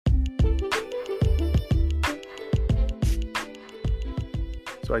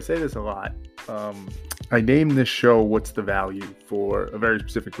So I say this a lot. I named this show "What's the Value" for a very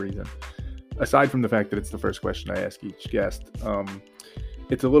specific reason. Aside from the fact that it's the first question I ask each guest,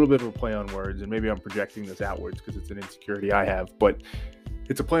 it's a little bit of a play on words, and maybe I'm projecting this outwards because it's an insecurity I have, but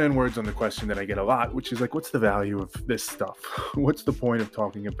it's a play on words on the question that I get a lot, which is like, what's the value of this stuff? What's the point of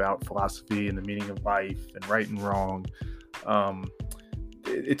talking about philosophy and the meaning of life and right and wrong?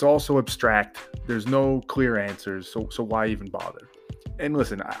 It's all so abstract. There's no clear answers, so why even bother? And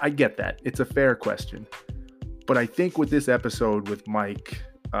listen, I get that. It's a fair question. But I think with this episode with Mike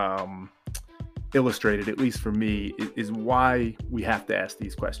illustrated, at least for me, is why we have to ask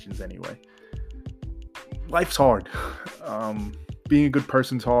these questions anyway. Life's hard. Being a good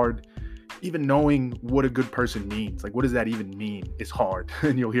person's hard. Even knowing what a good person means, like what does that even mean, is hard.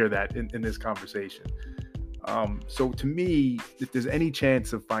 And you'll hear that in this conversation. So to me, if there's any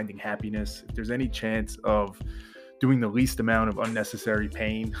chance of finding happiness, if there's any chance of doing the least amount of unnecessary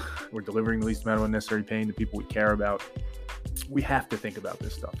pain or delivering the least amount of unnecessary pain to people we care about, we have to think about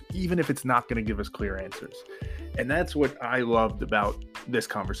this stuff, even if it's not going to give us clear answers. And that's what I loved about this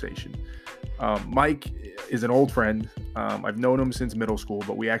conversation. Mike is an old friend. I've known him since middle school,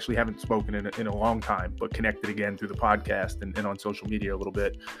 but we actually haven't spoken in a long time, but connected again through the podcast and on social media a little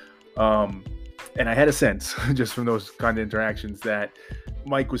bit. And I had a sense just from those kind of interactions that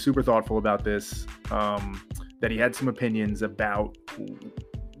Mike was super thoughtful about this, that he had some opinions about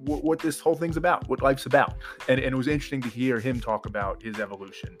what this whole thing's about, what life's about. And it was interesting to hear him talk about his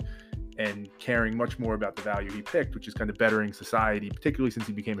evolution and caring much more about the value he picked, which is kind of bettering society, particularly since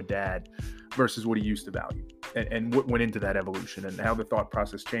he became a dad, versus what he used to value, and what went into that evolution and how the thought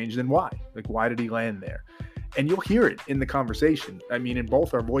process changed and why. Like, why did he land there? And you'll hear it in the conversation. I mean, in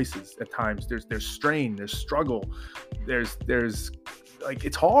both our voices at times, there's strain, there's struggle, there's like,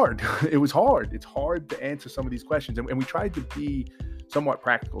 it's hard. It was hard. It's hard to answer some of these questions. And we tried to be somewhat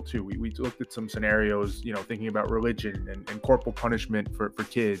practical too. We looked at some scenarios, thinking about religion and corporal punishment for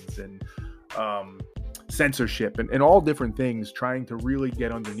kids and censorship and all different things, trying to really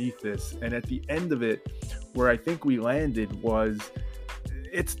get underneath this. And at the end of it, where I think we landed was,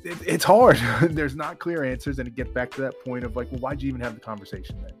 it's hard. There's not clear answers, and it gets back to that point of like, well, why'd you even have the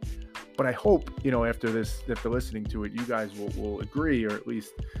conversation then? But I hope, after listening to it, you guys will agree, or at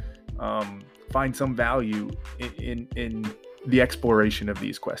least find some value in the exploration of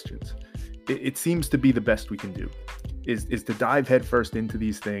these questions. It seems to be the best we can do, is to dive headfirst into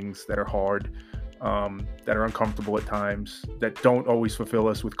these things that are hard, that are uncomfortable at times, that don't always fulfill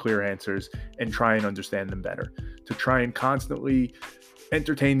us with clear answers, and try and understand them better. To try and constantly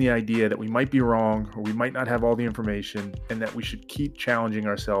entertain the idea that we might be wrong, or we might not have all the information, and that we should keep challenging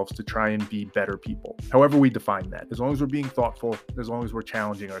ourselves to try and be better people. However we define that, as long as we're being thoughtful, as long as we're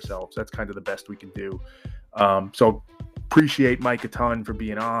challenging ourselves, that's kind of the best we can do. So appreciate Mike a ton for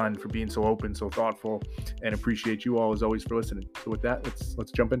being on, for being so open, so thoughtful, and appreciate you all as always for listening. So with that,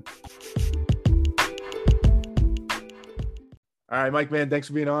 let's jump in. All right, Mike, man, thanks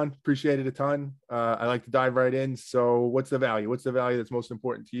for being on. Appreciate it a ton. I like to dive right in. So what's the value? What's the value that's most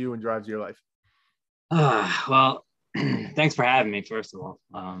important to you and drives your life? Well, thanks for having me, first of all.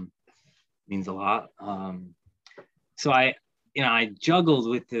 Means a lot. So I juggled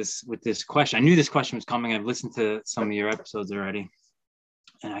with this question. I knew this question was coming. I've listened to some of your episodes already,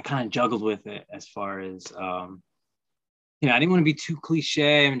 and I kind of juggled with it as far as, I didn't want to be too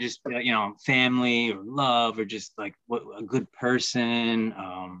cliche and just, family or love or just like what a good person,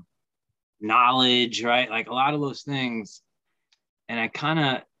 knowledge, right? Like a lot of those things. And I kind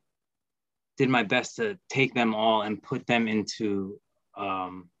of did my best to take them all and put them into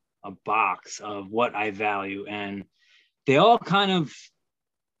a box of what I value. And they all kind of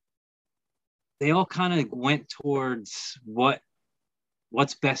went towards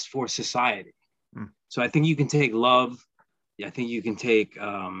what's best for society. So I think you can take love. I think you can take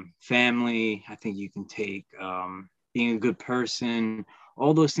family. I think you can take being a good person.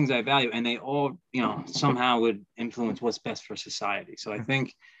 All those things I value, and they all, somehow would influence what's best for society. So I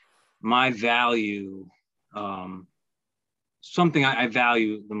think my value, something I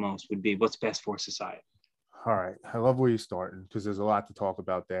value the most would be what's best for society. All right. I love where you're starting, because there's a lot to talk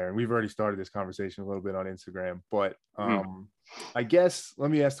about there. And we've already started this conversation a little bit on Instagram. But I guess let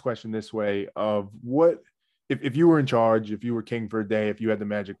me ask the question this way of what, if you were in charge, if you were king for a day, if you had the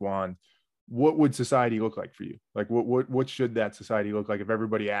magic wand, what would society look like for you? Like what should that society look like if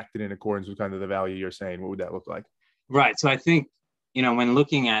everybody acted in accordance with kind of the value you're saying? What would that look like? Right. So I think, when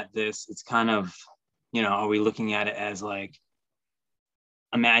looking at this, it's kind of, are we looking at it as like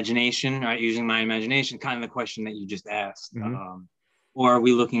imagination, right? Using my imagination, kind of the question that you just asked. Mm-hmm. Or are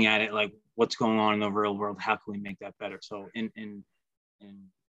we looking at it like what's going on in the real world? How can we make that better? So in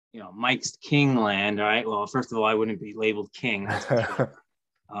Mike's King land, right? Well, first of all, I wouldn't be labeled king, that's for sure.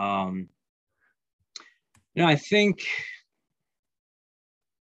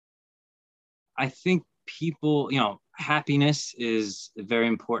 I think people, happiness is very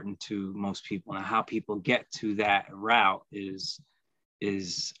important to most people, and how people get to that route is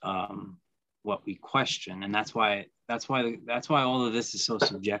what we question, and that's why all of this is so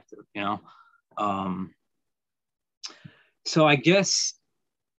subjective. So I guess,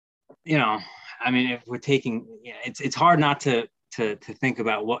 if we're taking, it's hard not to think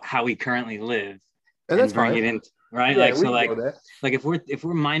about how we currently live and bring it in, right? Yeah, if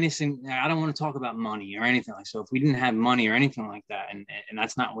we're minusing, I don't want to talk about money or anything like. So if we didn't have money or anything like that, and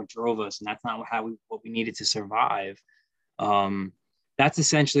that's not what drove us, and that's not what we needed to survive, that's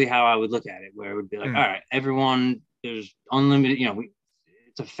essentially how I would look at it, where it would be like, all right, everyone, there's unlimited,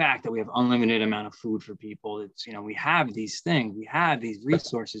 it's a fact that we have unlimited amount of food for people. It's, we have these things, we have these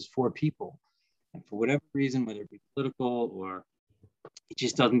resources for people, and for whatever reason, whether it be political or it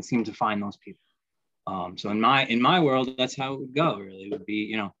just doesn't seem to find those people. So in my world, that's how it would go. Really, it would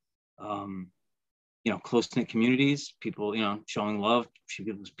be, close-knit communities, people, showing love,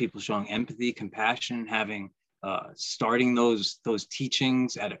 people showing empathy, compassion, having, starting those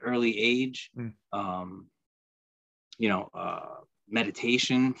teachings at an early age,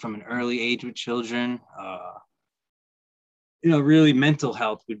 meditation from an early age with children, really mental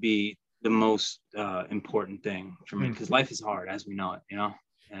health would be the most important thing for me, because life is hard as we know it,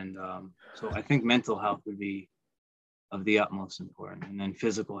 and so I think mental health would be of the utmost importance, and then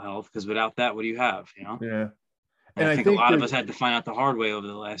physical health, because without that, what do you have? Yeah. And I think a lot of us had to find out the hard way over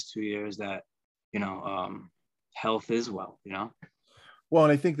the last 2 years that health is wealth. Well,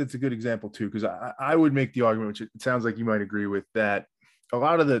 and I think that's a good example too, because I would make the argument, which it sounds like you might agree with, that a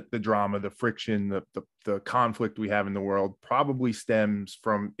lot of the drama, the friction, the conflict we have in the world probably stems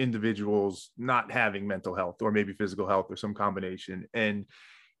from individuals not having mental health, or maybe physical health, or some combination. And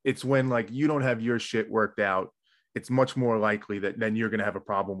it's when, like, you don't have your shit worked out, it's much more likely that then you're going to have a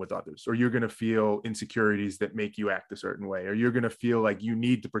problem with others, or you're going to feel insecurities that make you act a certain way, or you're going to feel like you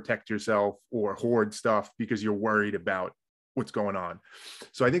need to protect yourself or hoard stuff because you're worried about what's going on.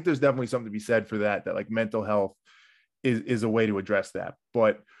 So I think there's definitely something to be said for that like mental health is a way to address that.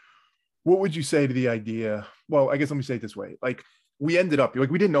 But what would you say to the idea? Well, I guess let me say it this way. Like, we ended up,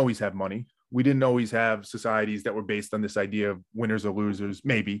 like, we didn't always have money. We didn't always have societies that were based on this idea of winners or losers,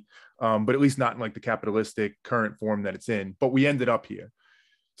 maybe, but at least not in like the capitalistic current form that it's in. But we ended up here.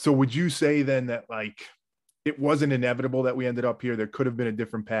 So would you say then that, like, it wasn't inevitable that we ended up here? There could have been a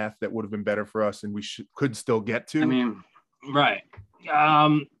different path that would have been better for us, and we could still get to? Right.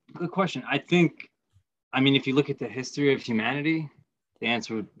 Good question. I think, if you look at the history of humanity, the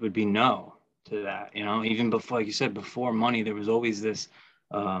answer would be no to that. Even before, like you said, before money, there was always this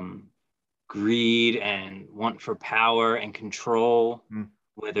greed and want for power and control,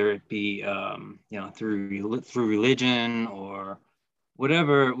 whether it be through religion or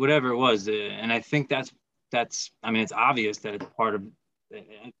whatever it was. And I think that's it's obvious that it's part of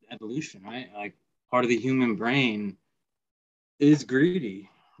evolution, right? Like, part of the human brain is greedy,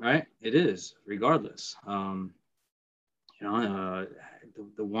 right? It is, regardless. The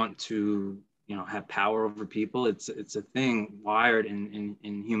want to have power over people. It's a thing wired in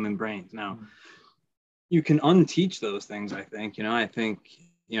human brains. Now, you can unteach those things. I think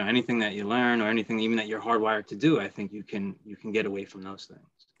anything that you learn, or anything even that you're hardwired to do, I think you can get away from those things.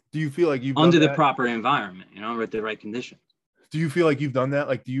 Do you feel like you've under the proper environment, with the right conditions? Do you feel like you've done that?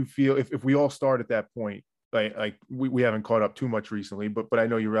 Like, do you feel if we all start at that point, like we haven't caught up too much recently, but I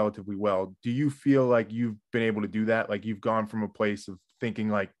know you relatively well. Do you feel like you've been able to do that? Like, you've gone from a place of thinking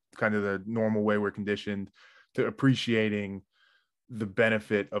like kind of the normal way we're conditioned to appreciating the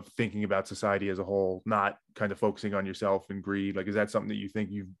benefit of thinking about society as a whole, not kind of focusing on yourself and greed? Like, is that something that you think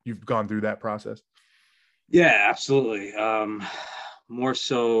you've gone through that process? Yeah, absolutely. More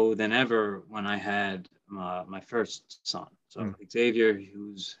so than ever when I had my first son. So Xavier,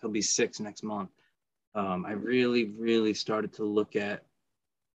 he'll be 6 next month. I really, really started to look at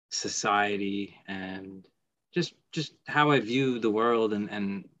society and just how I view the world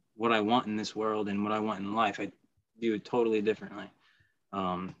and what I want in this world and what I want in life. I view it totally differently.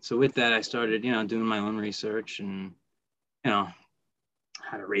 So with that, I started, doing my own research and, how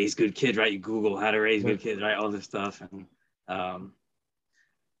to raise good kids, right? You Google how to raise good kids, right? All this stuff. And,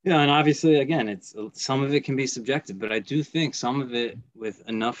 and obviously, again, it's some of it can be subjective, but I do think some of it, with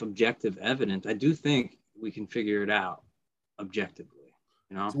enough objective evidence, I do think we can figure it out objectively.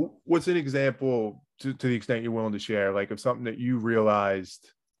 So what's an example, to the extent you're willing to share, like, of something that you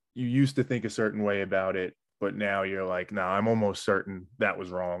realized you used to think a certain way about it, but now you're like, nah, I'm almost certain that was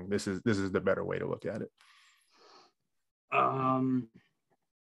wrong. This is the better way to look at it?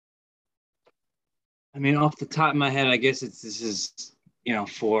 I mean, off the top of my head, I guess this is,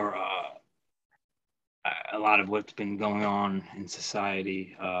 for a lot of what's been going on in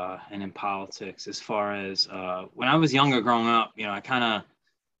society and in politics. As far as when I was younger, growing up, I kind of,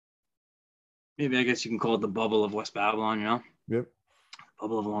 maybe I guess you can call it the bubble of West Babylon, Yep.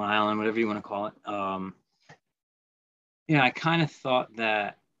 Bubble of Long Island, whatever you want to call it. I kind of thought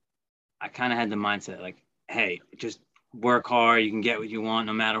that I kind of had the mindset like, hey, just work hard. You can get what you want,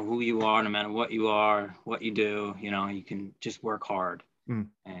 no matter who you are, no matter what you are, what you do. You can just work hard, and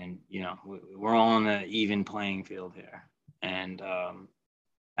we're all on an even playing field here. And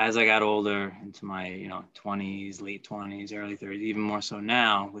as I got older, into my 20s, late 20s, early 30s, even more so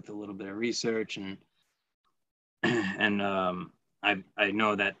now with a little bit of research and I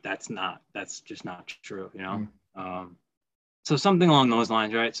know that that's just not true. So something along those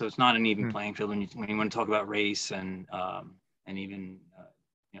lines, right? So it's not an even playing field when you want to talk about race and even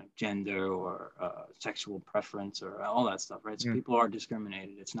gender or sexual preference or all that stuff, right? So people are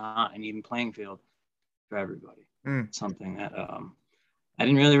discriminated. It's not an even playing field for everybody. Something that I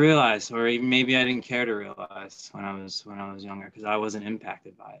didn't really realize, or even maybe I didn't care to realize when I was younger, because I wasn't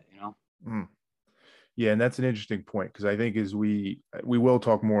impacted by it. Yeah, and that's an interesting point, because I think as we will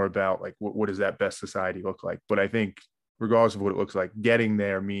talk more about like what does that best society look like, but I think regardless of what it looks like, getting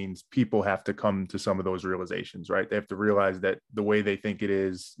there means people have to come to some of those realizations, right? They have to realize that the way they think it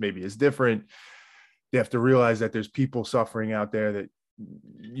is maybe is different. They have to realize that there's people suffering out there that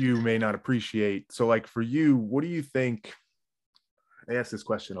you may not appreciate. So like for you, what do you think? I ask this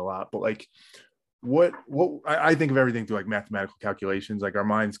question a lot, but like what I think of everything through like mathematical calculations. Like our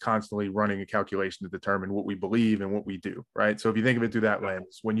mind's constantly running a calculation to determine what we believe and what we do, right? So if you think of it through that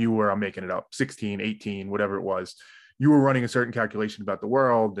lens, when you were, I'm making it up, 16, 18, whatever it was, you were running a certain calculation about the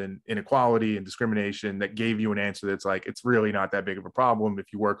world and inequality and discrimination that gave you an answer that's like, it's really not that big of a problem.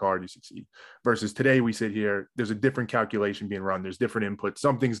 If you work hard, you succeed. Versus today, we sit here, there's a different calculation being run. There's different inputs.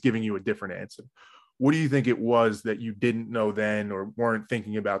 Something's giving you a different answer. What do you think it was that you didn't know then or weren't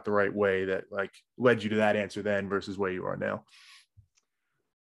thinking about the right way that like led you to that answer then versus where you are now?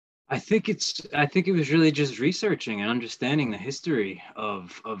 I think it was really just researching and understanding the history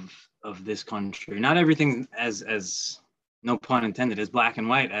of this country. Not everything as no pun intended, as black and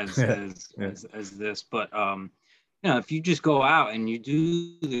white as this, but if you just go out and you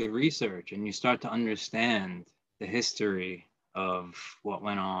do the research and you start to understand the history of what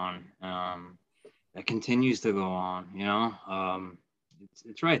went on, that continues to go on,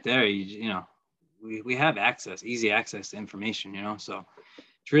 it's right there. We have easy access to information, so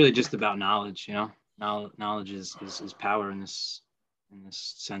it's really just about knowledge. Knowledge is power in this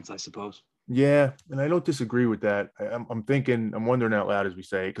sense, I suppose. Yeah, and I don't disagree with that. I'm wondering out loud as we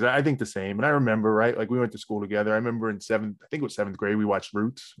say, because I think the same. And I remember, right, like we went to school together. I remember in seventh grade, we watched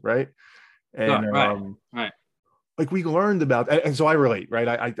Roots, right? And right. Like we learned about, and so I relate, right?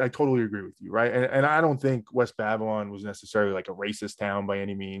 I totally agree with you, right? And I don't think West Babylon was necessarily like a racist town by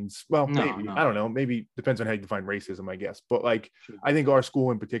any means. Well, maybe. I don't know. Maybe depends on how you define racism, I guess. But like, I think our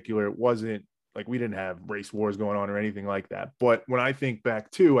school in particular, it wasn't like we didn't have race wars going on or anything like that. But when I think back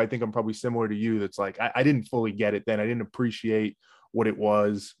too, I think I'm probably similar to you. That's like I didn't fully get it then. I didn't appreciate what it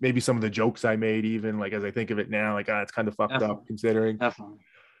was. Maybe some of the jokes I made, even like as I think of it now, like it's kind of fucked up considering. Definitely.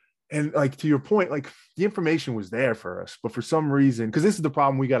 And like to your point, like the information was there for us, but for some reason, because this is the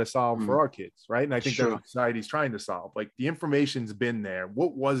problem we got to solve for our kids, right? And I think that's what society's trying to solve. Like the information's been there.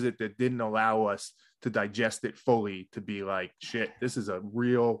 What was it that didn't allow us to digest it fully to be like, shit, this is a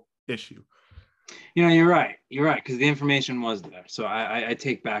real issue? You're right. You're right, because the information was there. So I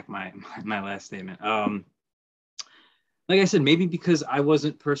take back my last statement. Like I said, maybe because I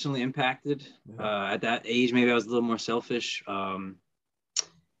wasn't personally impacted at that age, maybe I was a little more selfish.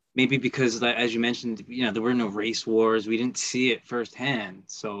 Maybe because, as you mentioned, there were no race wars. We didn't see it firsthand.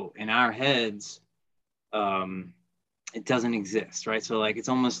 So in our heads, it doesn't exist, right? So like, it's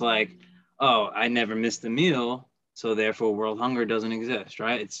almost like, oh, I never missed a meal, so therefore world hunger doesn't exist,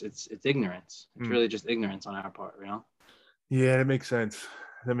 right? It's ignorance. It's really just ignorance on our part, Yeah, that makes sense.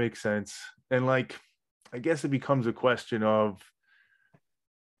 And like, I guess it becomes a question of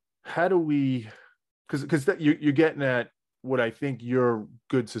how do we, because you're getting at what I think your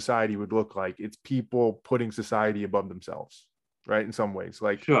good society would look like. It's people putting society above themselves, right? In some ways,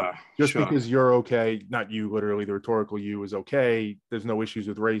 like because you're okay, not you literally, the rhetorical you is okay. There's no issues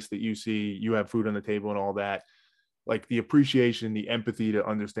with race that you see. You have food on the table and all that. Like the appreciation, the empathy to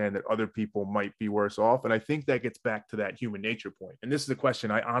understand that other people might be worse off. And I think that gets back to that human nature point. And this is a question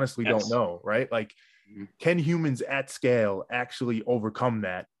I honestly don't know, right? Like Can humans at scale actually overcome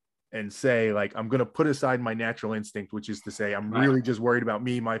that and say, like, I'm going to put aside my natural instinct, which is to say, I'm really just worried about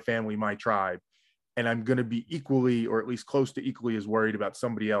me, my family, my tribe, and I'm going to be equally, or at least close to equally, as worried about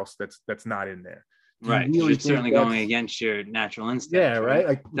somebody else that's not in there. Right. Really, you're certainly going against your natural instinct. Yeah, right.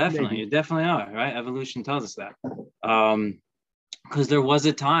 Like, definitely, you definitely are. Right. Evolution tells us that. Because there was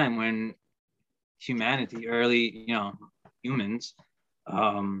a time when humanity, early, humans,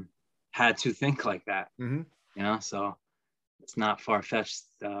 had to think like that. So it's not far-fetched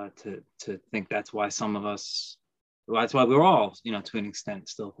to think that's why some of us, that's why we're all, to an extent,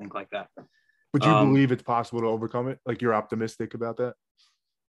 still think like that. But you believe it's possible to overcome it? Like, you're optimistic about that?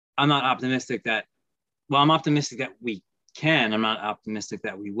 I'm not optimistic that, well, I'm optimistic that we can. I'm not optimistic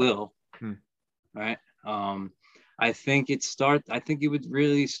that we will. Right. I think it would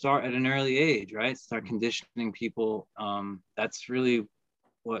really start at an early age, right? Start conditioning people. That's really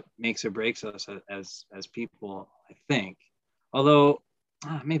what makes or breaks us as people, I think. Although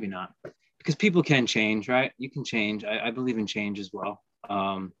maybe not, because people can change, right? You can change. I believe in change as well.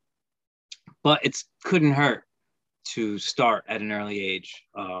 But it couldn't hurt to start at an early age,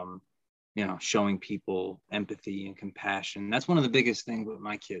 showing people empathy and compassion. That's one of the biggest things with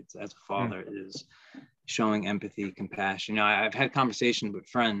my kids as a father is showing empathy, compassion. I've had conversations with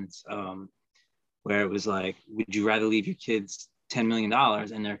friends where it was like, would you rather leave your kids $10 million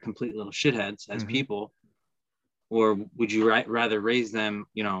and they're complete little shitheads as people, or would you rather raise them,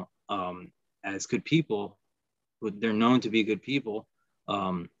 as good people? They're known to be good people,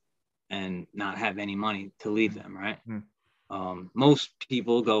 and not have any money to leave them, right? Most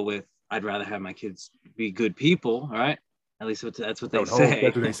people go with, I'd rather have my kids be good people, right? At least that's what they say.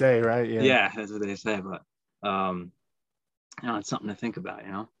 That's what they say, right? Yeah, that's what they say. But it's something to think about,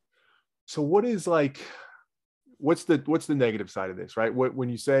 So what is what's the negative side of this, right? When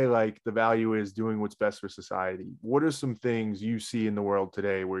you say like the value is doing what's best for society, what are some things you see in the world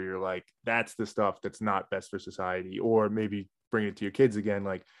today where you're like, that's the stuff that's not best for society? Or maybe bring it to your kids again,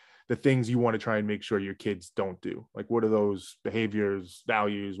 like the things you want to try and make sure your kids don't do. Like, what are those behaviors,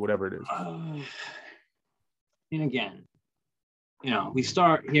 values, whatever it is? And again, we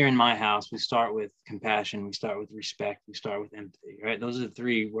start here in my house, we start with compassion, we start with respect, we start with empathy, right? Those are the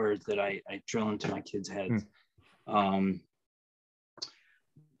three words that I drill into my kids' heads. And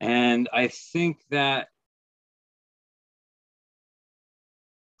I think that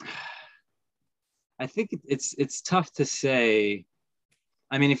it's tough to say.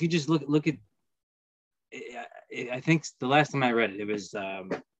 I mean, if you just look at, I think the last time I read it, it was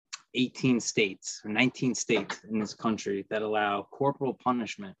 18 states or 19 states in this country that allow corporal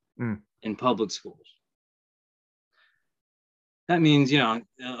punishment in public schools. That means, a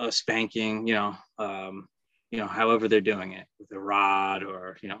spanking, however they're doing it, with a rod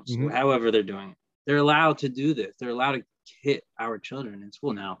or, however they're doing it. They're allowed to do this. They're allowed to hit our children in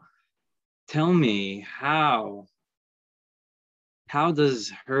school. Now, tell me how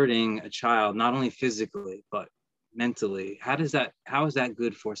does hurting a child, not only physically, but mentally, how is that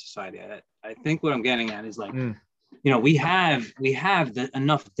good for society? I think what I'm getting at is like, we have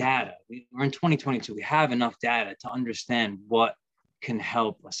enough data. We're in 2022. We have enough data to understand what can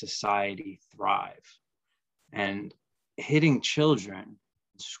help a society thrive. And hitting children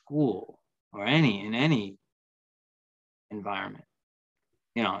in school or in any environment,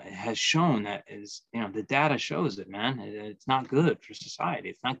 it has shown that the data shows it, man. It's not good for society.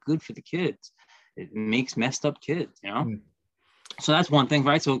 It's not good for the kids. It makes messed up kids, So that's one thing,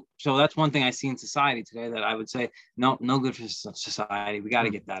 right? So that's one thing I see in society today that I would say, no good for society. We got to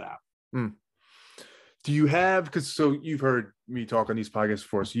get that out. Do you have, because so you've heard me talk on these podcasts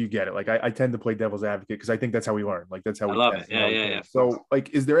before, so you get it. Like I tend to play devil's advocate because I think that's how we learn. Like that's how we love it. Yeah. So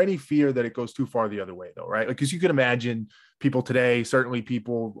like, is there any fear that it goes too far the other way though, right? Like, because you can imagine people today, certainly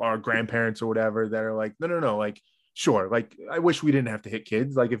people, our grandparents or whatever, that are like, no, like, sure, like I wish we didn't have to hit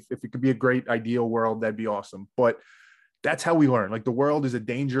kids. Like if it could be a great ideal world, that'd be awesome. But that's how we learn. Like the world is a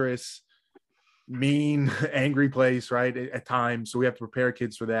dangerous, mean, angry place, right? At times. So we have to prepare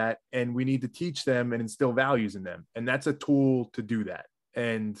kids for that. And we need to teach them and instill values in them. And that's a tool to do that.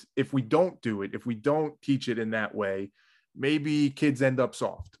 And if we don't do it, if we don't teach it in that way, maybe kids end up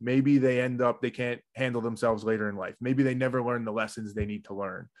soft. Maybe they can't handle themselves later in life. Maybe they never learn the lessons they need to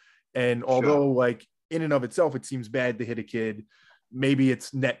learn. And although like in and of itself, it seems bad to hit a kid, maybe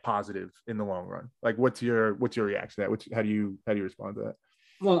it's net positive in the long run. Like what's your reaction to that? How do you respond to that?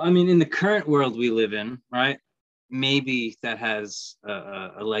 Well, I mean, in the current world we live in, right? Maybe that has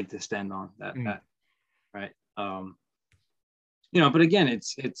a leg to stand on. That right? But again,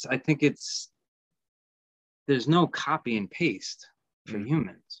 I think there's no copy and paste for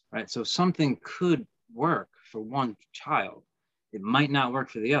humans, right? So something could work for one child, it might not work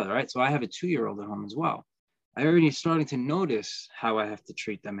for the other, right? So I have a 2-year-old at home as well. I already starting to notice how I have to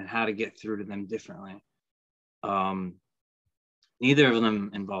treat them and how to get through to them differently. Neither of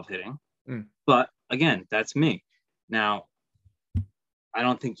them involve hitting, but again, that's me. Now, I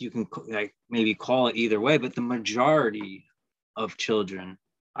don't think you can like maybe call it either way, but the majority of children,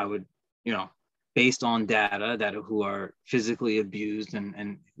 I would, based on data who are physically abused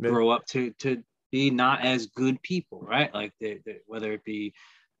and grow up to be not as good people, right? Like they whether it be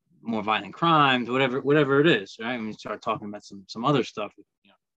more violent crimes, whatever it is, right? When you start talking about some other stuff,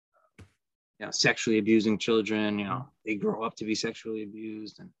 sexually abusing children, they grow up to be sexually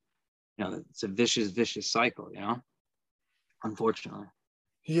abused, and it's a vicious cycle, unfortunately.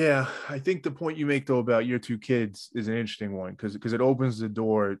 Yeah, I think the point you make though about your 2 kids is an interesting one because it opens the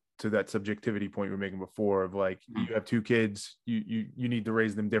door to that subjectivity point we were making before of like, you have 2 kids, you need to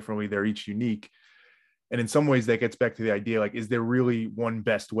raise them differently, they're each unique. And in some ways that gets back to the idea, like, is there really one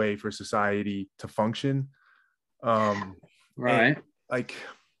best way for society to function? Right. Like,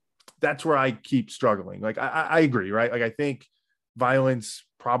 that's where I keep struggling. Like, I agree, right? Like, I think violence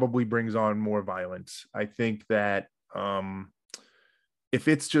probably brings on more violence. I think that if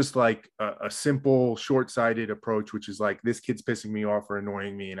it's just like a simple short-sighted approach, which is like, this kid's pissing me off or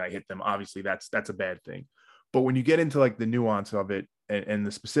annoying me and I hit them, obviously that's a bad thing. But when you get into like the nuance of it and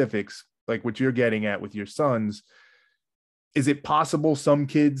the specifics, like what you're getting at with your sons, is it possible some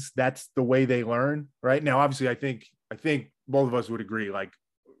kids, that's the way they learn? Right now, obviously, I think both of us would agree, like,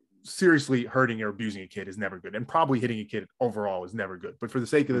 seriously hurting or abusing a kid is never good, and probably hitting a kid overall is never good. But for the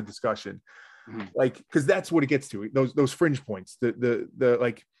sake of the discussion, like, because that's what it gets to, those fringe points, the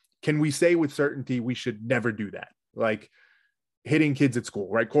like, can we say with certainty we should never do that? Like hitting kids at school,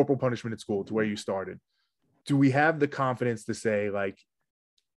 right? Corporal punishment at school, to where you started. Do we have the confidence to say, like,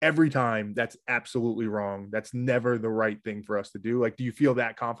 every time that's absolutely wrong, that's never the right thing for us to do? Like, do you feel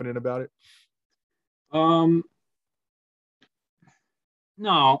that confident about it?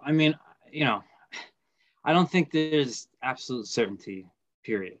 No, I mean, I don't think there's absolute certainty,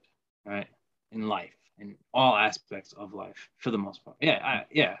 period, right? In life, in all aspects of life, for the most part.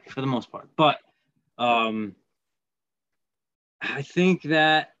 Yeah, for the most part. But I think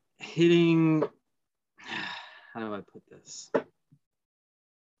that hitting, how do I put this?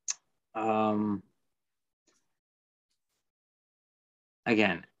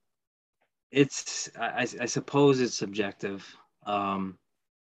 Again, I suppose it's subjective.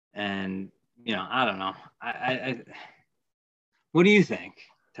 And I don't know. I what do you think,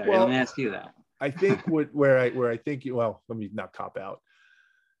 Terry? Well, let me ask you that. I think where I think, well, let me not cop out.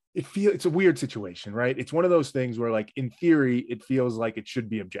 It's a weird situation, right? It's one of those things where, like, in theory, it feels like it should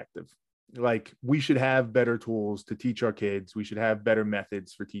be objective. Like, we should have better tools to teach our kids. We should have better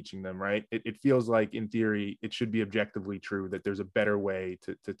methods for teaching them, right? It feels like, in theory, it should be objectively true that there's a better way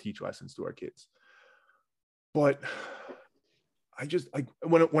to teach lessons to our kids. But I just, like,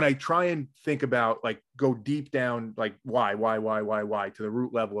 when I try and think about, like, go deep down, like, why to the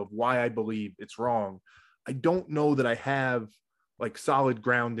root level of why I believe it's wrong, I don't know that I have like solid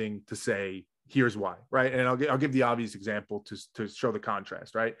grounding to say here's why, right? And I'll give the obvious example to show the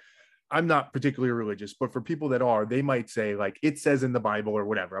contrast, right? I'm not particularly religious, but for people that are, they might say, like, it says in the Bible or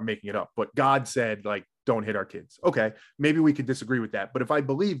whatever, I'm making it up, but God said, like, don't hit our kids. Okay, maybe we could disagree with that. But if I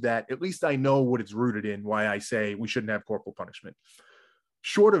believe that, at least I know what it's rooted in, why I say we shouldn't have corporal punishment.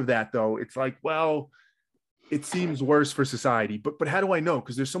 Short of that, though, it's like, well, it seems worse for society. But how do I know?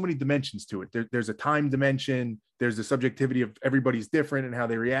 Because there's so many dimensions to it. There's a time dimension. There's the subjectivity of everybody's different and how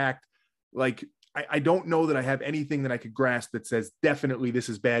they react. Like, I don't know that I have anything that I could grasp that says definitely this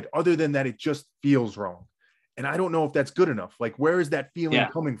is bad, other than that it just feels wrong. And I don't know if that's good enough. Like, where is that feeling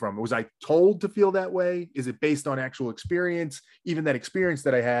coming from? Was I told to feel that way? Is it based on actual experience? Even that experience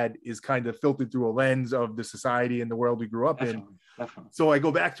that I had is kind of filtered through a lens of the society and the world we grew up in. Definitely. So I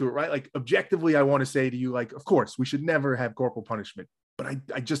go back to it, right? Like, objectively, I want to say to you, like, of course, we should never have corporal punishment. But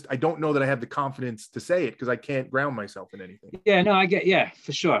I don't know that I have the confidence to say it because I can't ground myself in anything. Yeah, no, I get,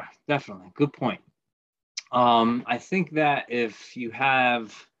 for sure. Definitely. Good point. I think that if you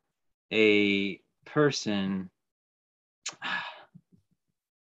have a person,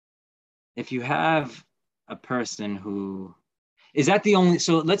 who is that the only,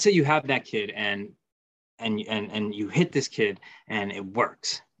 so let's say you have that kid and you hit this kid and it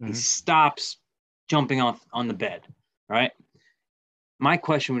works. Mm-hmm. He stops jumping off on the bed, right? My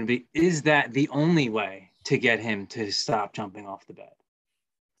question would be, is that the only way to get him to stop jumping off the bed?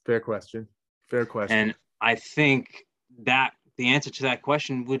 Fair question. And I think that the answer to that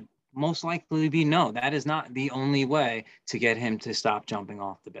question would most likely be no. That is not the only way to get him to stop jumping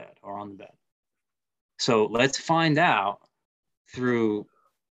off the bed or on the bed. So let's find out through,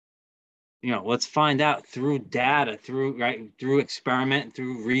 let's find out through data, through experiment,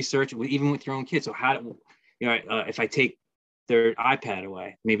 through research, even with your own kids. So if I take their iPad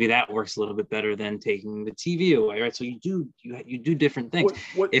away, maybe that works a little bit better than taking the TV away, right? So you do different things.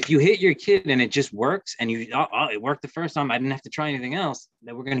 If you hit your kid and it just works, and it worked the first time, I didn't have to try anything else,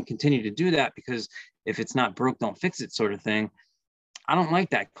 then we're going to continue to do that, because if it's not broke, don't fix it sort of thing. I don't like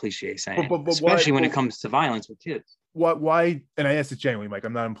that cliche saying, especially when it comes to violence with kids. Why? And I asked this genuinely, Mike.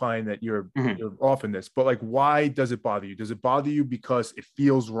 I'm not implying that you're off in this, but like, why does it bother you? Does it bother you because it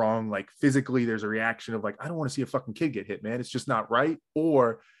feels wrong? Like physically, there's a reaction of like, I don't want to see a fucking kid get hit, man. It's just not right.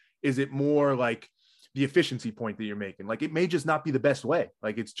 Or is it more like the efficiency point that you're making? Like, it may just not be the best way.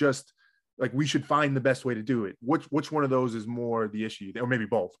 Like, it's just like, we should find the best way to do it. Which one of those is more the issue, or maybe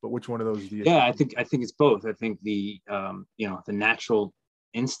both? But which one of those is the issue? Yeah, I think it's both. I think the natural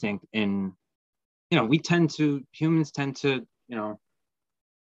instinct in, humans tend to,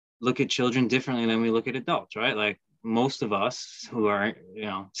 look at children differently than we look at adults, right? Like most of us who are,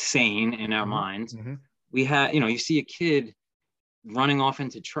 sane in our minds, we have, you see a kid running off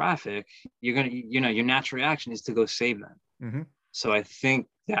into traffic, you're going to, your natural reaction is to go save them. So I think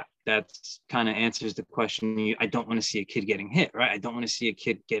that's kind of answers the question. I don't want to see a kid getting hit, right? I don't want to see a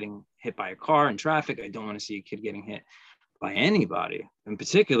kid getting hit by a car in traffic. I don't want to see a kid getting hit by anybody, in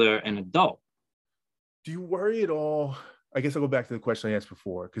particular an adult. Do you worry at all? I guess I'll go back to the question I asked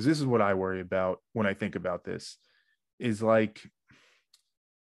before, because this is what I worry about when I think about this, is like,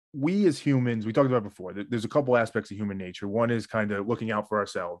 we as humans, we talked about before, there's a couple aspects of human nature. One is kind of looking out for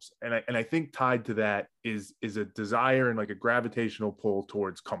ourselves. And I think tied to that is a desire and like a gravitational pull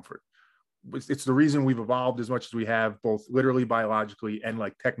towards comfort. It's the reason we've evolved as much as we have, both literally biologically and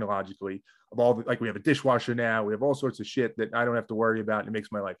like technologically. Like we have a dishwasher now, we have all sorts of shit that I don't have to worry about, and it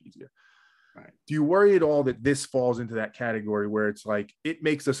makes my life easier. Right. Do you worry at all that this falls into that category where it's like, it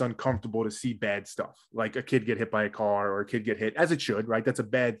makes us uncomfortable to see bad stuff, like a kid get hit by a car or a kid get hit, as it should, right? That's a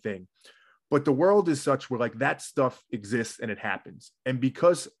bad thing. But the world is such where like that stuff exists and it happens. And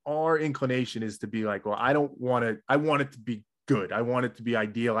because our inclination is to be like, well, I want it to be good. I want it to be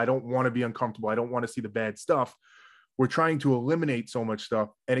ideal. I don't want to be uncomfortable. I don't want to see the bad stuff. We're trying to eliminate so much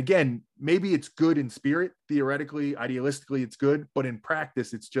stuff. And again, maybe it's good in spirit, theoretically, idealistically, it's good, but in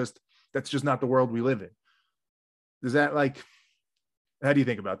practice, that's just not the world we live in. Does that, like, how do you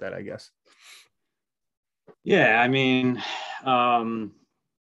think about that, I guess? Yeah, I mean, I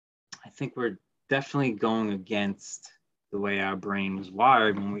think we're definitely going against the way our brain was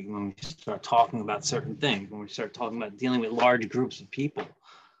wired when we start talking about certain things, when we start talking about dealing with large groups of people,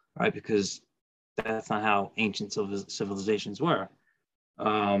 right? Because that's not how ancient civilizations were.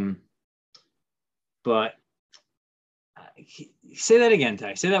 But say that again,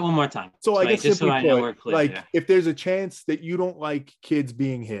 Ty. Say that one more time. So I guess simply put, like, if there's a chance that you don't like kids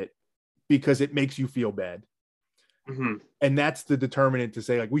being hit because it makes you feel bad, and that's the determinant to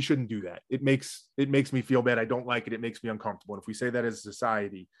say, like, we shouldn't do that. It makes me feel bad. I don't like it. It makes me uncomfortable. And if we say that as a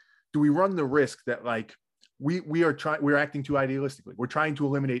society, do we run the risk that like we're acting too idealistically? We're trying to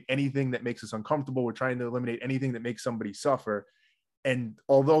eliminate anything that makes us uncomfortable. We're trying to eliminate anything that makes somebody suffer. And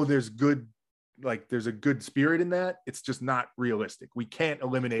although there's a good spirit in that, it's just not realistic. We can't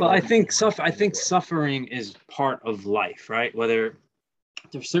eliminate. Well, I think suffering is part of life, right? Whether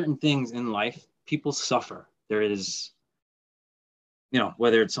there's certain things in life, people suffer. There is,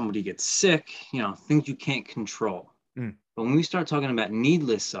 whether it's somebody gets sick, things you can't control. But when we start talking about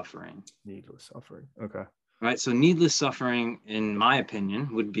needless suffering. Okay. Right. So needless suffering, in my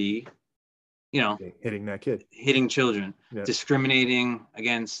opinion, would be, hitting that kid, hitting children, discriminating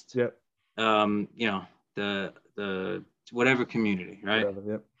against, the whatever community, right?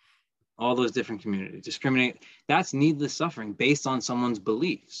 All those different communities, discriminate. That's needless suffering based on someone's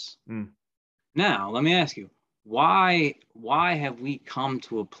beliefs. Now, let me ask you, why have we come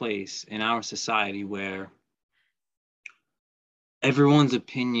to a place in our society where everyone's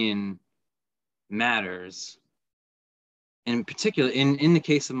opinion matters? In particular, in the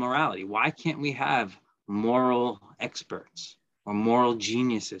case of morality, why can't we have moral experts or moral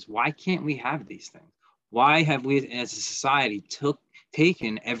geniuses? Why can't we have these things? Why have we as a society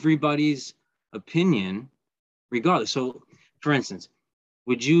taken everybody's opinion regardless? So, for instance,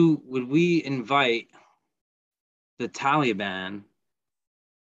 would we invite the Taliban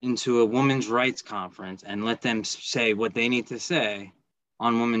into a women's rights conference and let them say what they need to say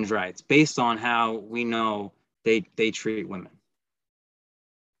on women's rights based on how we know they treat women?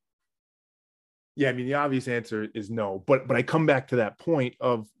 Yeah, I mean, the obvious answer is no, but I come back to that point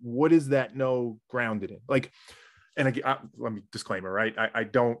of, what is that no grounded in? Like, and again, let me disclaimer, right? I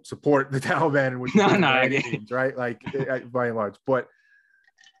don't support the Taliban, which No, by any means, right? Like by and large, but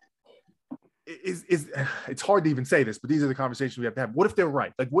it's hard to even say this, but these are the conversations we have to have. What if they're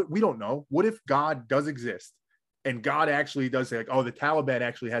right? Like, we don't know. What if God does exist and God actually does say, like, oh, the Taliban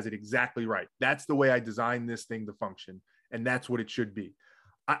actually has it exactly right. That's the way I designed this thing to function, and that's what it should be.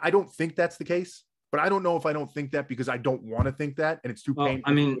 I don't think that's the case, but I don't know if I don't think that because I don't want to think that, and it's too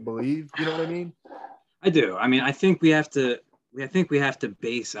painful to believe. You know what I mean? I do. I mean, I think we have to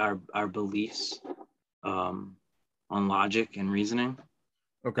base our beliefs on logic and reasoning.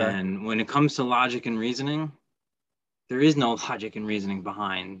 Okay. And when it comes to logic and reasoning, there is no logic and reasoning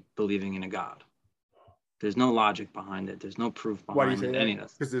behind believing in a God. There's no logic behind it. There's no proof behind any of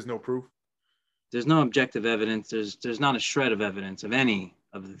this. Because there's no proof. There's no objective evidence. There's not a shred of evidence of any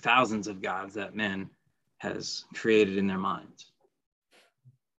of the thousands of gods that man has created in their minds.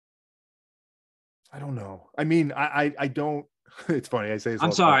 I don't know. I mean, I don't. It's funny. I say this.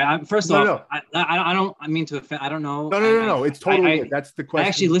 I'm sorry. First of all, I don't. I mean to offend. I don't know. No. It's totally good. That's the question. I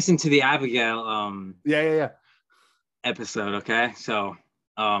actually listened to the Abigail. Yeah. Episode. Okay, so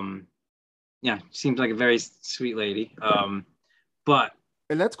yeah, seems like a very sweet lady. But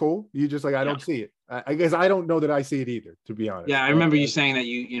and that's cool. You just like I don't see it. I guess I don't know that I see it either, to be honest. Yeah, I remember you saying that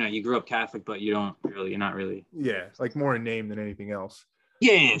you grew up Catholic, but you're not really. Yeah, it's like more in name than anything else.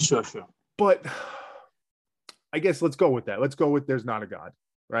 Yeah, sure. But I guess let's go with that. Let's go with there's not a God,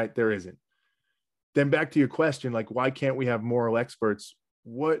 right? There isn't. Then back to your question, like, why can't we have moral experts?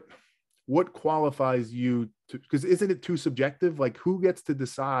 What qualifies you to, because isn't it too subjective? Like, who gets to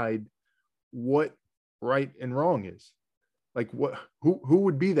decide what right and wrong is? Like, who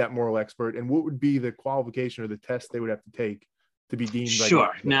would be that moral expert, and what would be the qualification or the test they would have to take to be deemed?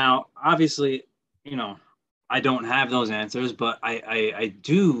 Sure. Now, obviously, I don't have those answers, but I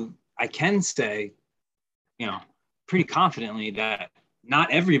can say, pretty confidently that not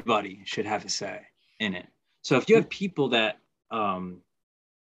everybody should have a say in it. So if you have people that,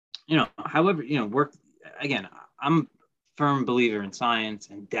 however, work, again, I'm a firm believer in science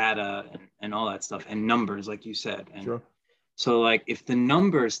and data and all that stuff and numbers, like you said. And sure. So like, if the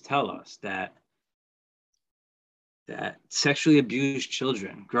numbers tell us that sexually abused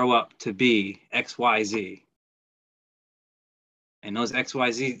children grow up to be XYZ, and those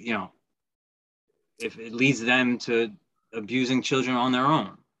XYZ, if it leads them to abusing children on their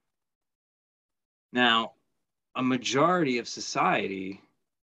own. Now, a majority of society,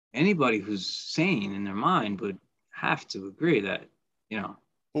 anybody who's sane in their mind would have to agree that,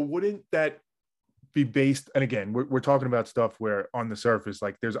 But wouldn't that be based, and again, we're talking about stuff where on the surface,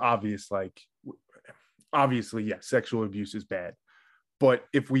 like there's obviously, yes, sexual abuse is bad. But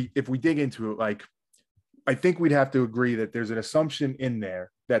if we dig into it, like, I think we'd have to agree that there's an assumption in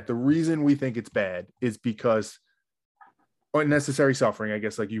there that the reason we think it's bad is because unnecessary suffering, I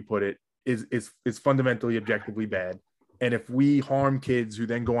guess, like you put it, is fundamentally objectively bad. And if we harm kids who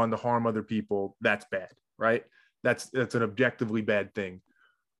then go on to harm other people, that's bad, right? That's an objectively bad thing.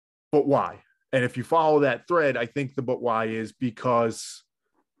 But why? And if you follow that thread, I think the but why is because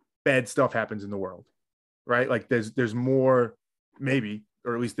bad stuff happens in the world, right? Like there's more, maybe,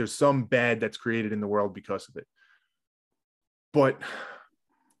 or at least there's some bad that's created in the world because of it. But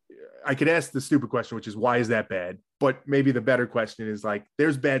I could ask the stupid question, which is, why is that bad? But maybe the better question is, like,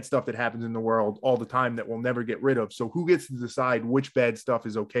 there's bad stuff that happens in the world all the time that we'll never get rid of. So who gets to decide which bad stuff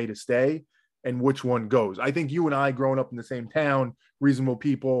is okay to stay and which one goes? I think you and I, growing up in the same town, reasonable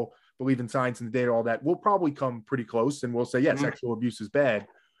people, believe in science and the data, all that, we'll probably come pretty close and we'll say, yeah, sexual abuse is bad.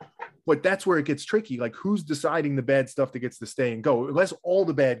 But that's where it gets tricky. Like, who's deciding the bad stuff that gets to stay and go, unless all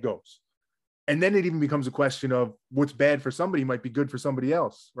the bad goes? And then it even becomes a question of what's bad for somebody might be good for somebody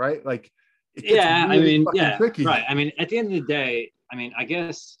else, right? Like, tricky. Right. I mean, at the end of the day, I mean, I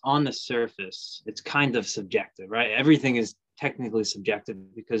guess on the surface, it's kind of subjective, right? Everything is technically subjective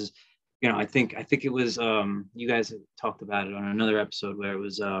because, I think it was, you guys had talked about it on another episode where it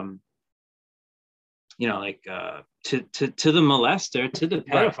was, to the molester, to the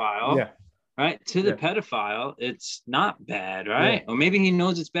pedophile, yeah. Right. To the pedophile, it's not bad, right? Yeah. Or maybe he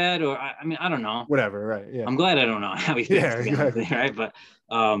knows it's bad, or I mean, I don't know. Whatever, right? Yeah. I'm glad I don't know how he thinks, exactly. Right? But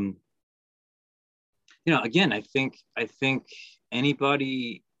again, I think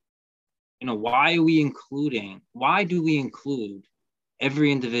anybody, why do we include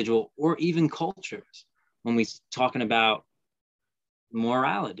every individual or even cultures when we're talking about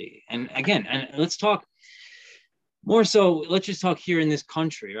morality? And again, let's talk more so, let's just talk here in this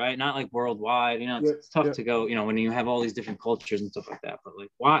country, right? Not like worldwide, it's tough to go, when you have all these different cultures and stuff like that. But like,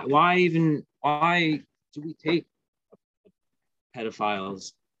 why do we take a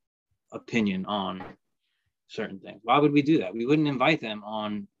pedophile's opinion on certain things. Why would we do that? We wouldn't invite them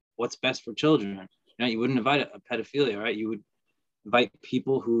on what's best for children. You know, you wouldn't invite a pedophilia, right? You would invite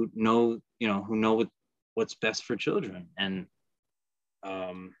people who know, you know, who know what's best for children. And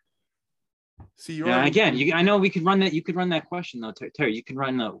See, you know, again, I know we could run that. You could run that question though, Terry. You can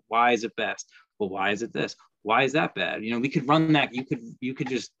run the why is it best? Well, why is it this? Why is that bad? You know, we could run that. You could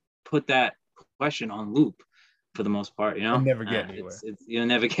just put that question on loop for the most part. You know, and never get anywhere. You'll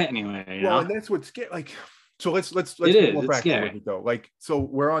never get anywhere. Well, know? And that's what's scary. Like, so let's it be more is, practical with it though. Like, so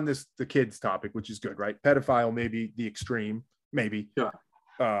we're on the kids topic, which is good, right? Pedophile, maybe the extreme, maybe. Sure.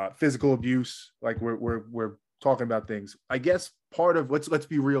 Physical abuse, like we're talking about things. I guess part of let's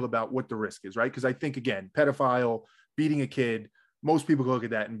be real about what the risk is, right? Because I think again, pedophile, beating a kid, most people look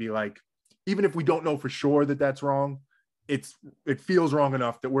at that and be like, even if we don't know for sure that that's wrong, it feels wrong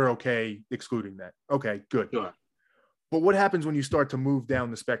enough that we're okay excluding that. Okay, good. Sure. But what happens when you start to move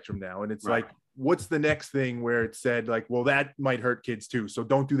down the spectrum now? And it's right. like, what's the next thing where it said like, well, that might hurt kids too, so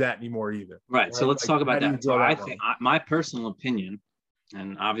don't do that anymore either. Right. So let's talk about that. So I think my personal opinion,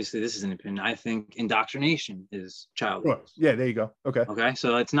 and obviously this is an opinion, I think indoctrination is child abuse. Yeah, there you go. Okay.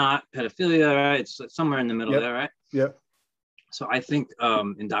 So it's not pedophilia, right? It's somewhere in the middle there, right? Yep. So I think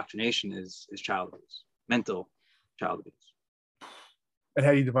indoctrination is child abuse, mental child abuse. And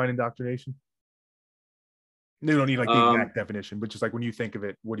how do you define indoctrination? You don't need like the exact definition, but just like when you think of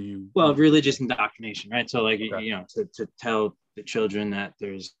it, what do you? Well, religious indoctrination, right? So like, you know, to tell the children that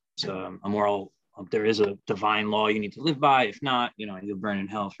there's a moral, there is a divine law you need to live by. If not, you know, you'll burn in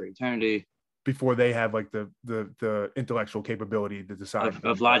hell for eternity. Before they have like the intellectual capability to decide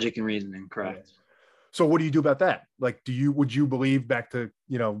of logic and reasoning, correct? Yeah. So what do you do about that? Like, would you believe, back to,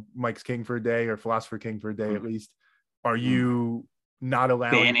 you know, Mike's King for a day, or Philosopher King for a day at least? Are you not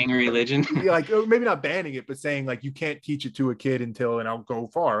allowing banning religion? Like, maybe not banning it, but saying like you can't teach it to a kid until, and I'll go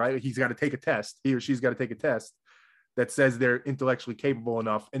far, right? He's got to take a test. He or she's got to take a test that says they're intellectually capable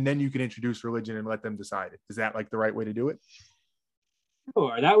enough, and then you can introduce religion and let them decide it. Is that like the right way to do it?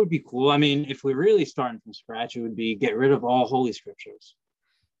 Sure, that would be cool. I mean, if we're really starting from scratch, it would be get rid of all holy scriptures,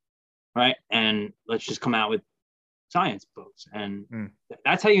 right? And let's just come out with science books. And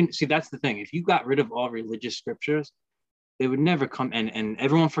that's how you see, that's the thing. If you got rid of all religious scriptures, they would never come, and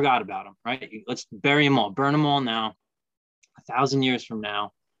everyone forgot about them, right? Let's bury them all, burn them all now. 1,000 years from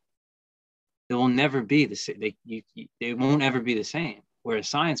now, they will never be the same. They won't ever be the same. Whereas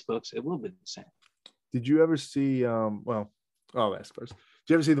science books, it will be the same. Did you ever see, well, I'll ask first.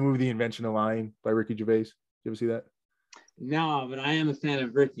 Did you ever see the movie The Invention of Lying by Ricky Gervais? Did you ever see that? No, but I am a fan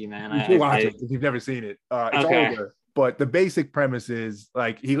of Ricky, man. You should watch it if you've never seen it. It's older, but the basic premise is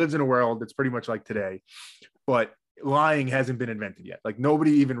like he lives in a world that's pretty much like today, but lying hasn't been invented yet. Like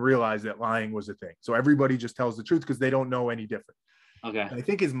nobody even realized that lying was a thing. So everybody just tells the truth because they don't know any different. Okay. And I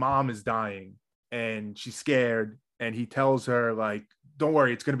think his mom is dying and she's scared, and he tells her like, don't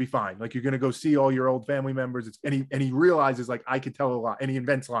worry, it's going to be fine. Like you're going to go see all your old family members. And he realizes like, I could tell a lie, and he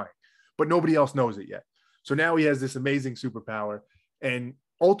invents lying, but nobody else knows it yet. So now he has this amazing superpower. And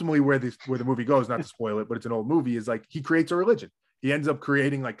ultimately where the movie goes, not to spoil it, but it's an old movie, is like he creates a religion. He ends up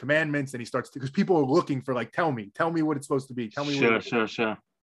creating like commandments, and he starts to, because people are looking for like, tell me what it's supposed to be. Tell me. Sure.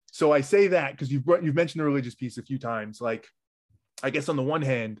 So I say that because you've mentioned the religious piece a few times. Like, I guess on the one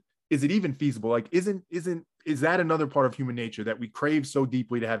hand, is it even feasible? Like, is that another part of human nature that we crave so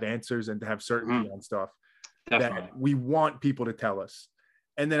deeply to have answers and to have certainty on stuff? Definitely. That we want people to tell us?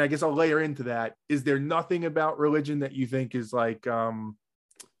 And then I guess I'll layer into that. Is there nothing about religion that you think is like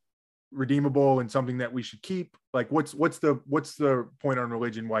redeemable and something that we should keep? Like what's the point on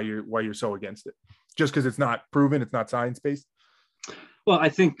religion? Why you're so against it? Just because it's not proven, it's not science-based? Well, I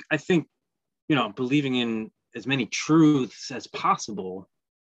think, you know, believing in as many truths as possible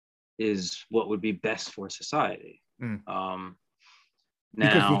is what would be best for society. Now,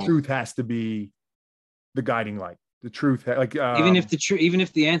 because the truth has to be the guiding light. The truth, like even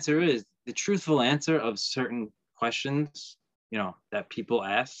if the answer is the truthful answer of certain questions, you know, that people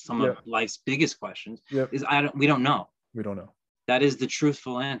ask, some of life's biggest questions, is we don't know. We don't know. That is the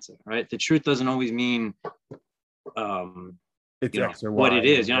truthful answer, right? The truth doesn't always mean it's X or Y, what it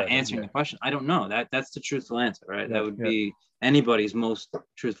is. You're not answering the question. I don't know. That's the truthful answer, right? That would be anybody's most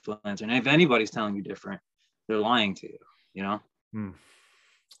truthful answer. And if anybody's telling you different, they're lying to you, you know?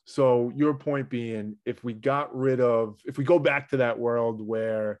 So your point being, if we go back to that world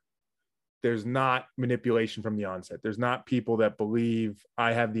where there's not manipulation from the onset, there's not people that believe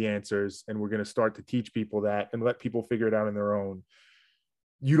I have the answers, and we're going to start to teach people that and let people figure it out on their own,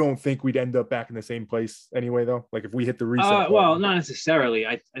 you don't think we'd end up back in the same place anyway, though? Like if we hit the reset well, not necessarily.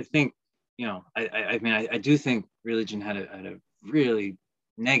 I think, you know, I mean, I do think religion had a really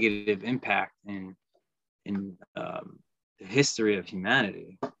negative impact in the history of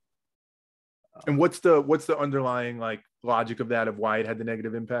humanity. And what's the underlying like logic of that, of why it had the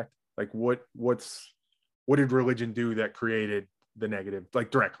negative impact? Like what did religion do that created the negative,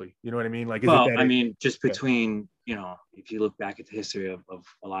 like directly? You know what I mean? Like, is Well, it that I mean, just between, you know, if you look back at the history of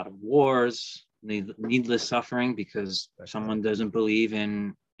a lot of wars, needless suffering because someone doesn't believe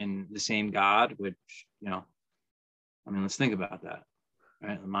in the same God, which, you know, I mean, let's think about that,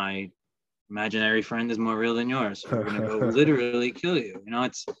 right? My imaginary friend is more real than yours. So we're gonna go literally kill you. You know,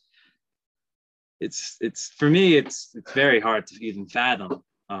 it's for me, it's very hard to even fathom.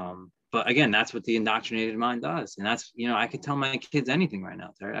 But again, that's what the indoctrinated mind does. And that's, you know, I could tell my kids anything right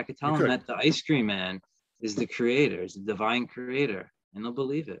now, Terry. I could tell them that the ice cream man is the creator, is the divine creator, and they'll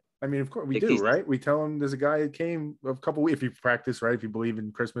believe it. I mean, of course we do, right? We tell them there's a guy that came a couple weeks, if you practice, right? If you believe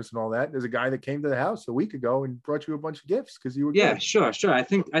in Christmas and all that, there's a guy that came to the house a week ago and brought you a bunch of gifts because you were good. Sure. I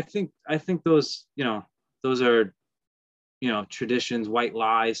think those, you know, those are, you know, traditions, white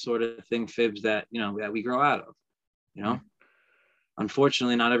lies sort of thing, fibs that, you know, that we grow out of, you know.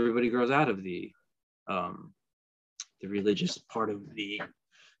 Unfortunately, not everybody grows out of the religious part of the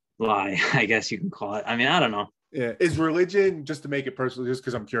lie, I guess you can call it. I mean, I don't know. Yeah. Is religion, just to make it personal, just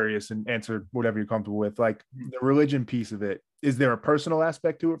because I'm curious and answer whatever you're comfortable with, like the religion piece of it, is there a personal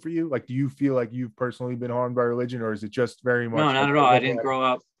aspect to it for you? Like, do you feel like you've personally been harmed by religion, or is it just very much? No, not at all. I didn't grow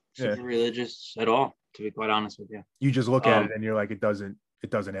up super religious at all, to be quite honest with you. You just look at it and you're like, it doesn't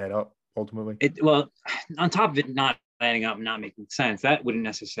add up ultimately. Well, on top of it not adding up, not making sense, that wouldn't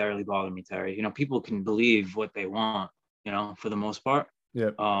necessarily bother me, Terry. You know, people can believe what they want, you know, for the most part. Yeah.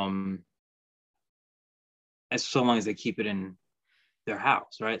 As so long as they keep it in their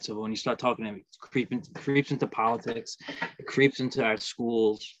house, right? So when you start talking, it creeps into politics, it creeps into our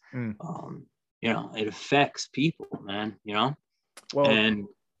schools. You know, it affects people, man. You know, well, and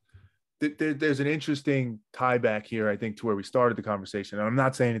there's an interesting tie back here, I think, to where we started the conversation. And I'm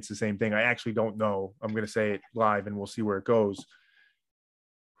not saying it's the same thing. I actually don't know. I'm going to say it live, and we'll see where it goes.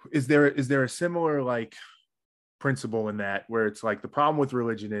 Is there a similar like principle in that, where it's like the problem with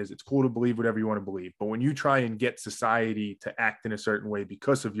religion is it's cool to believe whatever you want to believe, but when you try and get society to act in a certain way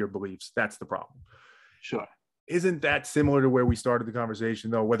because of your beliefs, that's the problem? Sure. Isn't that similar to where we started the conversation,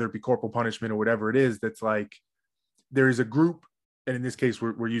 though, whether it be corporal punishment or whatever it is? That's like there is a group, and in this case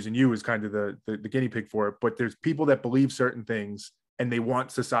we're using you as kind of the guinea pig for it, but there's people that believe certain things and they want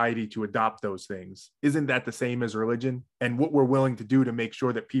society to adopt those things. Isn't that the same as religion and what we're willing to do to make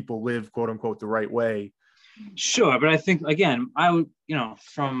sure that people live, quote unquote, the right way? Sure, but I think, again, I would, you know,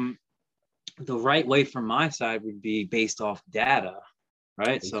 from the right way from my side would be based off data,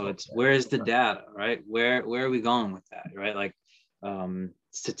 right? So it's, where's the data, right? Where are we going with that, right? Like,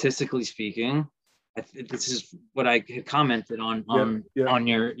 statistically speaking, this is what I had commented on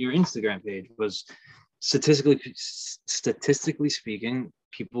your Instagram page, was statistically speaking,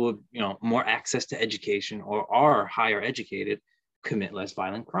 people with, you know, more access to education or are higher educated commit less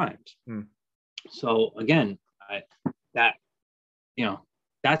violent crimes. So again, that, you know,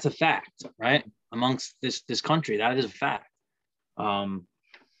 that's a fact, right? Amongst this country, that is a fact.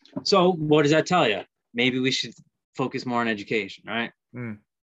 So what does that tell you? Maybe we should focus more on education, right?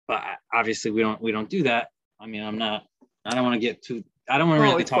 But obviously we don't do that. I mean, I don't want to get too, I don't want to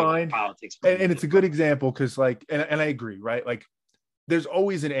really talk about politics. And it's a good example because, like, and I agree, right? Like, there's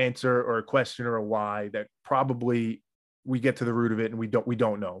always an answer or a question or a why that probably we get to the root of it and we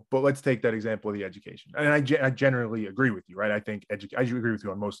don't know. But let's take that example of the education. And I generally agree with you, right? I think I agree with you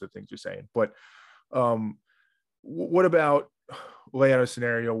on most of the things you're saying. But what about lay out a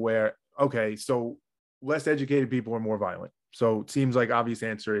scenario where, okay, so less educated people are more violent. So it seems like obvious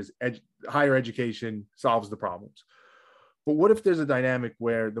answer is higher education solves the problems. But what if there's a dynamic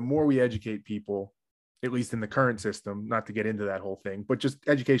where the more we educate people, at least in the current system, not to get into that whole thing, but just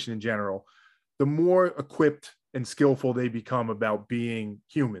education in general, the more equipped and skillful they become about being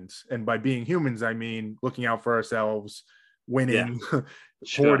humans. And by being humans, I mean looking out for ourselves, winning,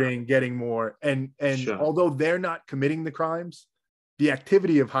 hoarding, getting more. And although they're not committing the crimes, the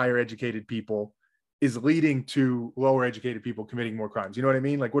activity of higher educated people is leading to lower educated people committing more crimes. You know what I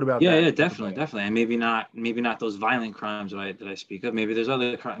mean? Like, what about that? Yeah, definitely. And maybe not those violent crimes that I speak of. Maybe there's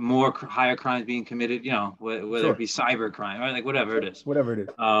other more higher crimes being committed, you know, whether it be cyber crime, right? Like whatever it is.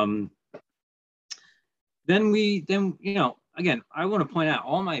 Then you know, again, I want to point out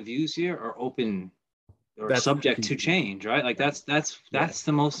all my views here are open or subject to change, right? Like that's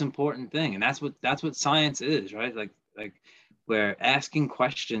the most important thing. And that's what science is, right? Like where asking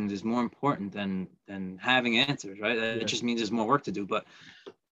questions is more important than having answers, right? It just means there's more work to do. But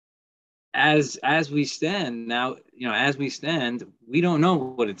as we stand now, you know, we don't know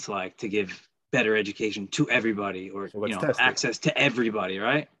what it's like to give better education to everybody, or So let's test access to everybody,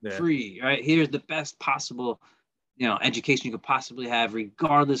 right? Yeah. Free, right? Here's the best possible education you could possibly have,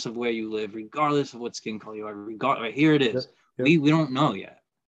 regardless of where you live, regardless of what skin color you are. Right, here it is. Yep. We don't know yet,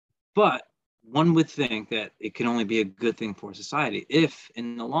 but one would think that it can only be a good thing for society. If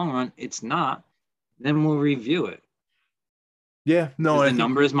in the long run it's not, then we'll review it. Yeah, no, because the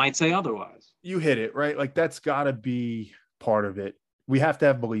numbers might say otherwise. You hit it, right? Like that's got to be part of it. We have to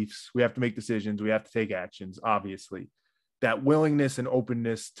have beliefs. We have to make decisions. We have to take actions, obviously. That willingness and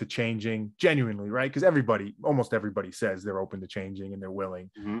openness to changing genuinely, right? Because almost everybody says they're open to changing and they're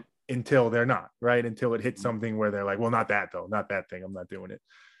willing until they're not, right? Until it hits something where they're like, well, not that though, not that thing. I'm not doing it.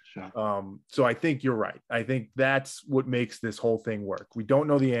 Sure. So I think you're right. I think that's what makes this whole thing work. We don't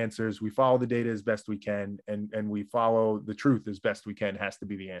know the answers. We follow the data as best we can, and we follow the truth as best we can has to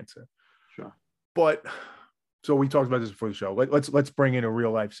be the answer. Sure. But so we talked about this before the show. Let's bring in a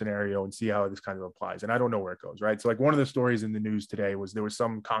real life scenario and see how this kind of applies. And I don't know where it goes, right? So like one of the stories in the news today was there was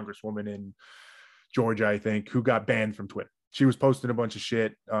some congresswoman in Georgia, I think, who got banned from Twitter. She was posting a bunch of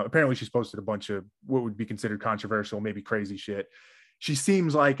shit. Apparently she's posted a bunch of what would be considered controversial, maybe crazy shit. She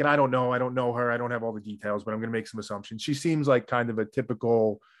seems like, and I don't know her, I don't have all the details, but I'm going to make some assumptions. She seems like kind of a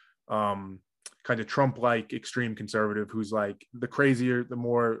typical kind of Trump-like extreme conservative who's like, the crazier, the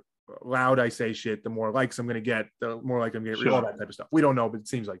more loud I say shit, the more likes I'm going to get, the more like I'm going to get all that type of stuff. We don't know, but it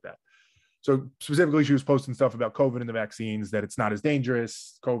seems like that. So specifically, she was posting stuff about COVID and the vaccines, that it's not as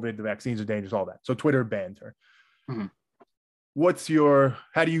dangerous. COVID, the vaccines are dangerous, all that. So Twitter banned her. Mm-hmm.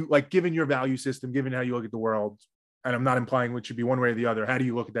 How do you, like, given your value system, given how you look at the world, and I'm not implying which should be one way or the other, how do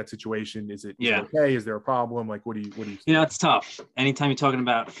you look at that situation? Is it okay? Is there a problem? Like, what do you see? It's tough. Anytime you're talking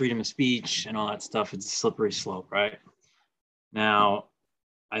about freedom of speech and all that stuff, it's a slippery slope, right? Now,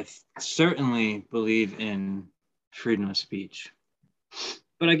 I certainly believe in freedom of speech,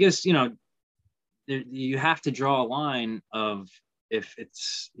 but I guess, you have to draw a line of if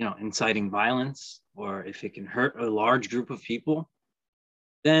it's, inciting violence, or if it can hurt a large group of people,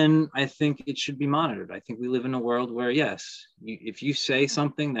 then I think it should be monitored. I think we live in a world where, yes, if you say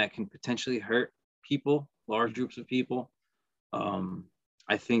something that can potentially hurt people, large groups of people,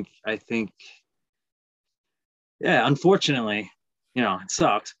 I think, yeah, unfortunately, it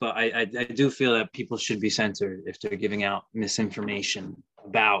sucks, but I do feel that people should be censored if they're giving out misinformation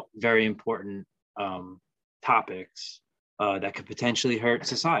about very important topics that could potentially hurt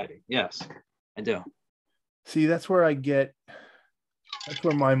society. Yes, I do. See, that's where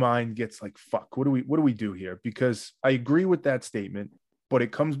my mind gets like, fuck, what do we do here? Because I agree with that statement, but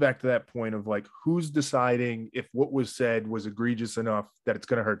it comes back to that point of like, who's deciding if what was said was egregious enough that it's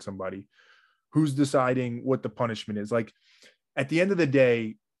going to hurt somebody? Who's deciding what the punishment is? Like, at the end of the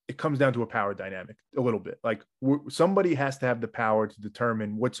day, it comes down to a power dynamic a little bit. Like, somebody has to have the power to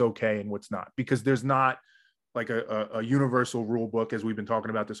determine what's okay and what's not, because there's not like a universal rule book, as we've been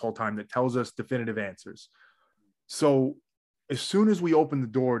talking about this whole time, that tells us definitive answers. So as soon as we open the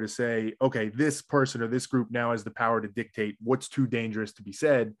door to say, okay, this person or this group now has the power to dictate what's too dangerous to be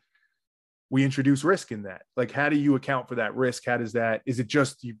said, we introduce risk in that. Like, how do you account for that risk? Is it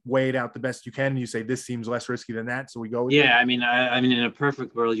just you weigh it out the best you can and you say, this seems less risky than that, so we go with it? I mean, in a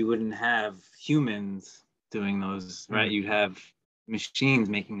perfect world, you wouldn't have humans doing those, right? You'd have machines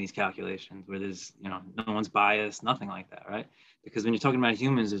making these calculations where there's, no one's biased, nothing like that, right? Because when you're talking about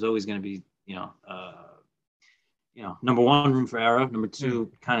humans, there's always going to be, number one, room for error. Number two,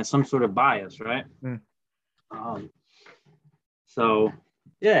 kind of some sort of bias, right? So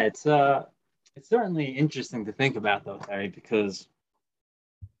yeah, it's certainly interesting to think about, though, Terry, because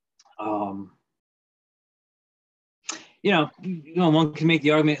one can make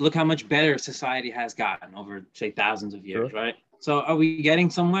the argument, look how much better society has gotten over, say, thousands of years, right? So are we getting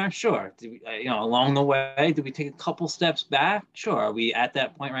somewhere? Sure. Along the way, did we take a couple steps back? Sure. Are we at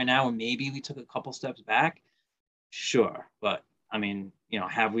that point right now where maybe we took a couple steps back? Sure. But I mean,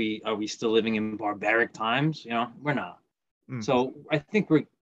 are we still living in barbaric times? We're not. So I think we're,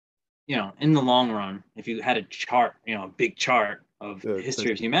 in the long run, if you had a chart, a big chart of the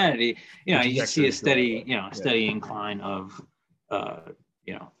history of humanity, you see a steady, steady incline of,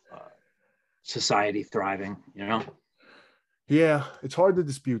 society thriving, Yeah, it's hard to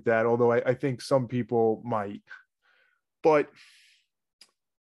dispute that, although I think some people might. But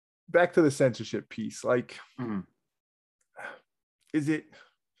back to the censorship piece, like, is it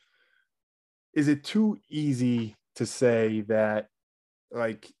too easy to say that,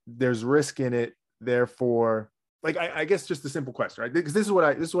 like, there's risk in it, therefore, like, I guess just a simple question, right? Because this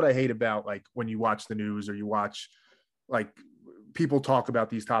is what I hate about, like, when you watch the news or you watch, like, people talk about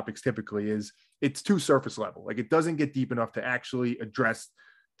these topics, typically is it's too surface level. Like, it doesn't get deep enough to actually address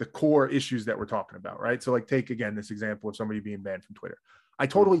the core issues that we're talking about, right? So like take again this example of somebody being banned from Twitter. I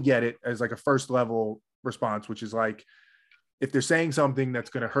totally get it as like a first level response, which is like, if they're saying something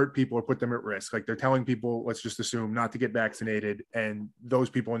that's going to hurt people or put them at risk, like they're telling people, let's just assume not to get vaccinated, and those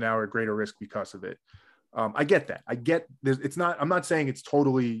people now are at greater risk because of it. I get that. I get this. It's not, I'm not saying it's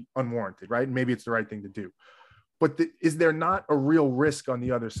totally unwarranted, right? And maybe it's the right thing to do. But is there not a real risk on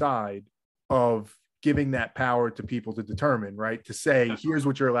the other side of giving that power to people to determine, right? To say, here's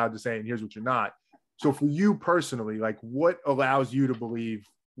what you're allowed to say and here's what you're not. So for you personally, like what allows you to believe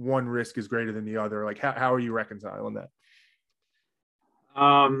one risk is greater than the other? Like how are you reconciling that?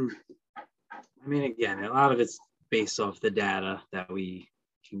 I mean, again, a lot of it's based off the data that we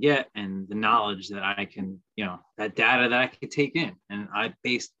can get and the knowledge that I can, that data that I can take in. And I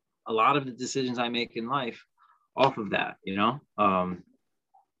base a lot of the decisions I make in life off of that,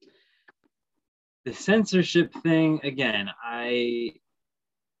 the censorship thing, again, I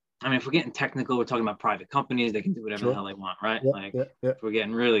mean, if we're getting technical, we're talking about private companies, they can do whatever the hell they want, right? If we're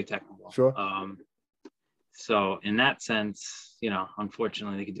getting really technical. Sure. So in that sense,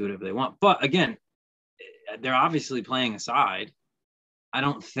 unfortunately, they can do whatever they want. But again, they're obviously playing a side. I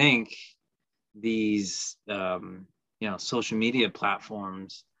don't think these, social media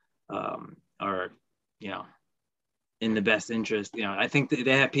platforms are, in the best interest. I think that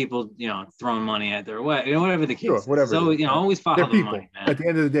they have people, throwing money at their way, whatever the case. Sure, whatever. So, always follow the money, man. At the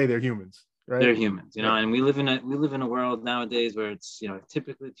end of the day, they're humans. Right? They're humans, and we live in a world nowadays where it's,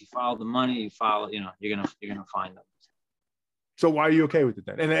 typically if you follow the money, you're gonna find them. So why are you okay with it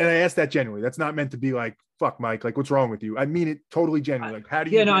then? And I asked that genuinely. That's not meant to be like, fuck, Mike, like what's wrong with you? I mean it totally genuinely. Like, how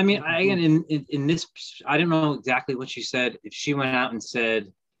do you? Yeah, no, I mean, in this, I don't know exactly what she said. If she went out and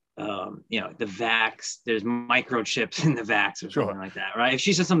said, the vax, there's microchips in the vax or something like that, right? If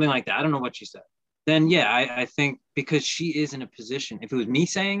she said something like that, I don't know what she said. Then yeah, I think because she is in a position. If it was me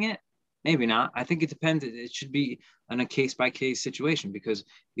saying it, maybe not. I think it depends. It should be on a case-by-case situation because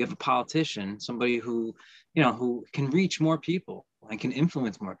you have a politician, somebody who, who can reach more people and can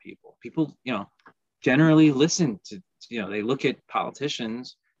influence more people. People, generally listen to, they look at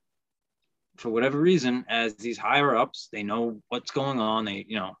politicians for whatever reason as these higher ups. They know what's going on. They,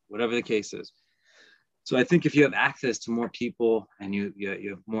 whatever the case is. So I think if you have access to more people and you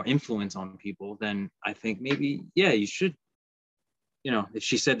have more influence on people, then I think maybe, yeah, you should. If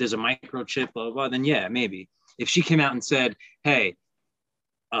she said there's a microchip, blah, blah, blah, then yeah, maybe. If she came out and said, hey,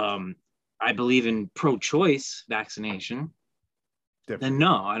 I believe in pro-choice vaccination, then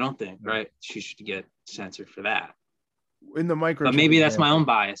no, I don't think, right? She should get censored for that. In the microchip, but maybe that's my own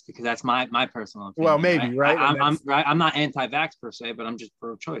bias because that's my personal opinion. Well, maybe, right? I'm right. I'm not anti-vax per se, but I'm just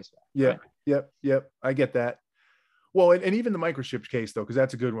pro-choice. Yeah, right? Yep. I get that. Well, and even the microchip case though, because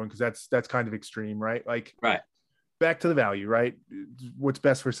that's a good one, because that's kind of extreme, right? Like, right. Back to the value, right? What's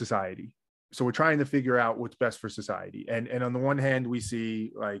best for society. So we're trying to figure out what's best for society. And on the one hand, we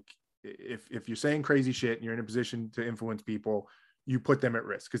see like if you're saying crazy shit and you're in a position to influence people, you put them at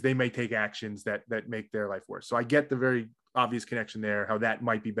risk because they may take actions that make their life worse. So I get the very obvious connection there, how that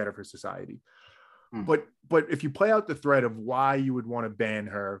might be better for society. But if you play out the thread of why you would want to ban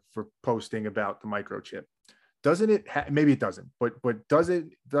her for posting about the microchip, doesn't it maybe it doesn't, but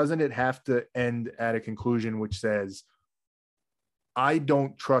doesn't it have to end at a conclusion which says, I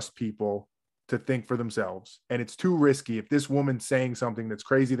don't trust people to think for themselves, and it's too risky if this woman's saying something that's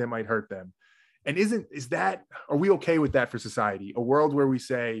crazy that might hurt them. And are we okay with that for society? A world where we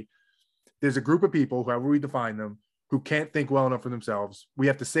say there's a group of people, however we define them, who can't think well enough for themselves. We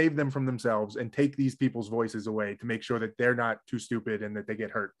have to save them from themselves and take these people's voices away to make sure that they're not too stupid and that they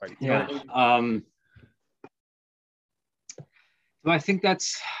get hurt. Like, do I think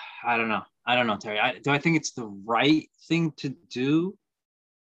that's, I don't know, Terry. Do I think it's the right thing to do?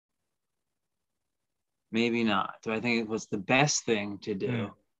 Maybe not. Do I think it was the best thing to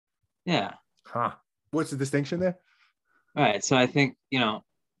do? Yeah. Huh. What's the distinction there? All right. So I think,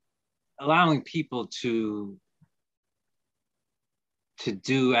 allowing people to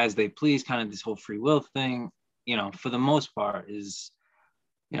do as they please, kind of this whole free will thing, for the most part is,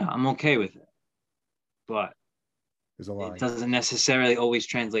 I'm okay with it. But it doesn't necessarily always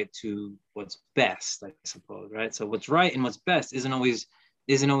translate to what's best, I suppose, right? So what's right and what's best isn't always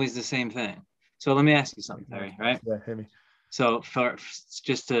the same thing. So let me ask you something, Terry, right? Yeah, hit me. So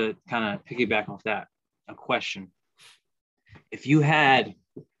just to kind of piggyback off that, a question. If you had,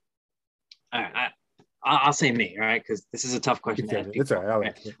 I'll say me, right? Because this is a tough question to ask. It's all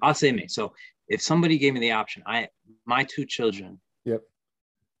right. I'll say me. So if somebody gave me the option, my two children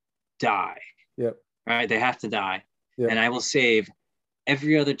die. Yep. Right? They have to die. Yep. And I will save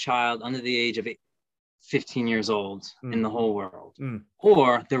every other child under the age of 15 years old in the whole world, Mm.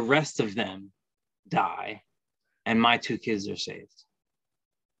 or the rest of them die and my 2 kids are saved.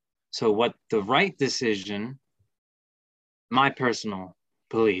 So what the right decision, my personal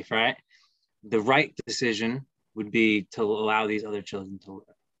belief, right? The right decision would be to allow these other children to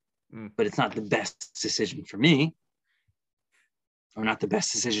live. But it's not the best decision for me, or not the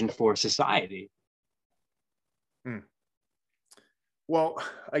best decision for society. Well,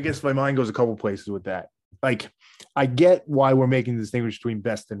 I guess my mind goes a couple places with that. Like, I get why we're making the distinction between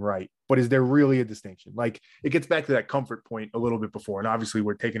best and right, but is there really a distinction? Like, it gets back to that comfort point a little bit before, and obviously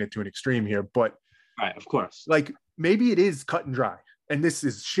we're taking it to an extreme here, but right, of course, like maybe it is cut and dry. And this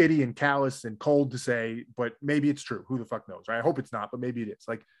is shitty and callous and cold to say, but maybe it's true. Who the fuck knows, right? I hope it's not, but maybe it is.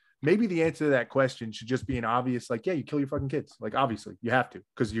 Like, maybe the answer to that question should just be an obvious, like, yeah, you kill your fucking kids. Like, obviously, you have to,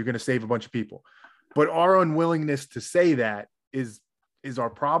 because you're going to save a bunch of people. But our unwillingness to say that is our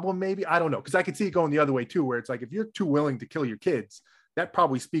problem, maybe? I don't know, because I could see it going the other way, too, where it's like, if you're too willing to kill your kids, that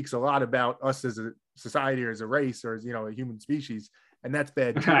probably speaks a lot about us as a society or as a race or as, you know, a human species. And that's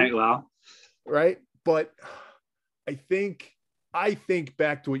bad, too. Right, well. Right? But I think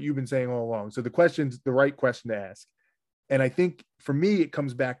back to what you've been saying all along. So the question's the right question to ask. And I think for me, it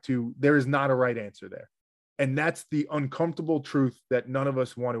comes back to there is not a right answer there. And that's the uncomfortable truth that none of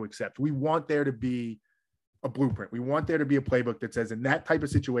us want to accept. We want there to be a blueprint. We want there to be a playbook that says in that type of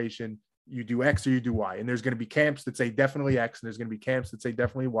situation, you do X or you do Y. And there's going to be camps that say definitely X, and there's going to be camps that say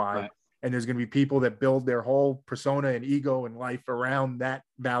definitely Y. Right. And there's going to be people that build their whole persona and ego and life around that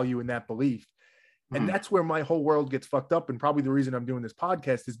value and that belief. And that's where my whole world gets fucked up. And probably the reason I'm doing this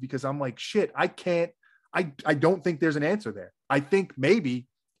podcast is because I'm like, shit, I don't think there's an answer there. I think maybe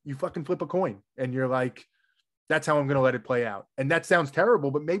you fucking flip a coin and you're like, that's how I'm going to let it play out. And that sounds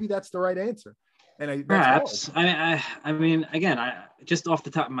terrible, but maybe that's the right answer. And perhaps, I mean, again, I just off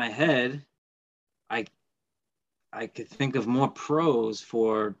the top of my head, I could think of more pros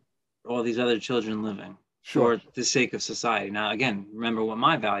for all these other children living. Sure. For the sake of society. Now, again, remember what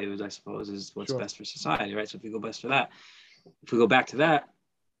my value is, I suppose, is what's best for society, right? So if we go best for that, if we go back to that,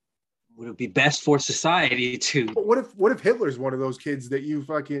 would it be best for society to? But what if Hitler's one of those kids that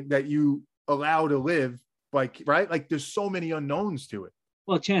you allow to live, like, right? Like, there's so many unknowns to it.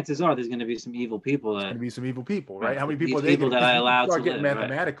 Well, chances are there's going to be some evil people. Right? How many people that I allow to get live,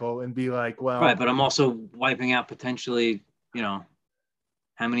 mathematical, right? And be like, well, right. But I'm also wiping out potentially, you know,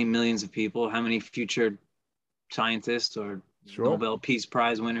 how many millions of people, how many future scientists or Nobel Peace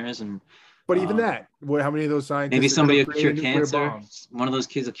Prize winners, but even that, how many of those scientists? Maybe somebody will cure cancer. Bombs? One of those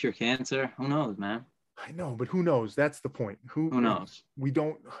kids will cure cancer. Who knows, man? I know, but who knows? That's the point. Who knows? We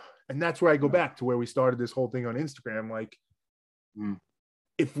don't, and that's where I go back to where we started this whole thing on Instagram. Like,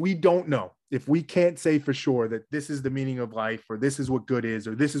 if we don't know, if we can't say for sure that this is the meaning of life, or this is what good is,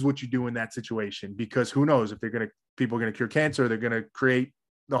 or this is what you do in that situation, because who knows if people are going to cure cancer, they're going to create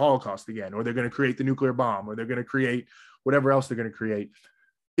the Holocaust again, or they're going to create the nuclear bomb, or they're going to create whatever else they're going to create.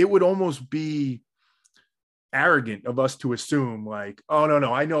 It would almost be arrogant of us to assume like, oh,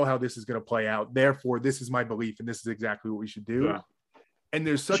 no, I know how this is going to play out. Therefore, this is my belief, and this is exactly what we should do. Yeah. And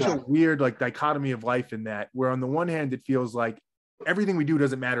there's such a weird like dichotomy of life in that, where on the one hand, it feels like everything we do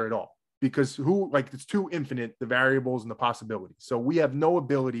doesn't matter at all, because it's too infinite, the variables and the possibilities. So we have no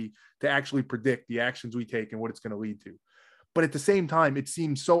ability to actually predict the actions we take and what it's going to lead to. But at the same time, it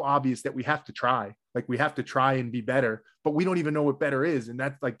seems so obvious that we have to try. Like, we have to try and be better, but we don't even know what better is. And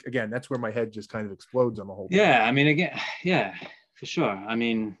that's like, again, that's where my head just kind of explodes on the whole thing. Yeah, I mean, again, yeah, for sure. I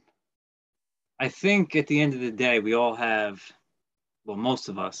mean, I think at the end of the day, we all have, well, most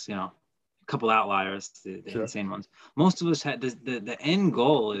of us, you know, a couple outliers, the insane ones. Most of us had the end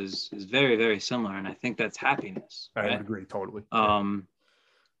goal is very, very similar. And I think that's happiness. I would agree totally.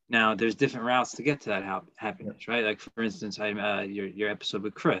 Now, there's different routes to get to that happiness, right? Like, for instance, your episode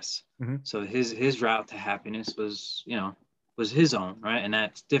with Chris. Mm-hmm. So his route to happiness was his own, right? And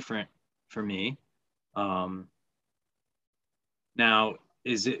that's different for me. Now,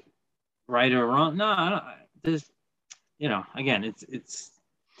 is it right or wrong? No, I don't. There's, again, it's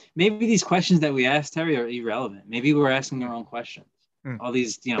maybe these questions that we asked, Terry, are irrelevant. Maybe we're asking the wrong questions. All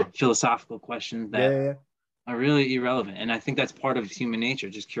these, philosophical questions that are really irrelevant. And I think that's part of human nature,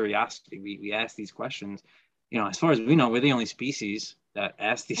 just curiosity. We ask these questions. As far as we know, we're the only species that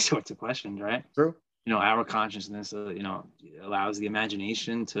ask these sorts of questions, right? True. Our consciousness, allows the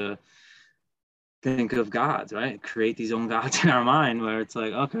imagination to think of gods, right? Create these own gods in our mind, where it's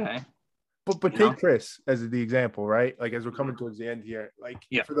like, okay. But take Chris as the example, right? Like, as we're coming towards the end here, like,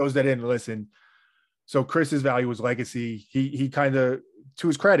 for those that didn't listen, so Chris's value was legacy. He kind of, to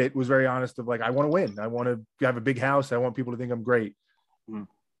his credit, was very honest of like, I want to win. I want to have a big house. I want people to think I'm great.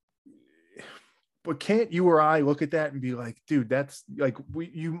 But can't you or I look at that and be like, dude, that's like,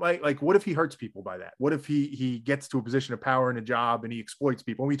 you might like, what if he hurts people by that? What if he gets to a position of power in a job and he exploits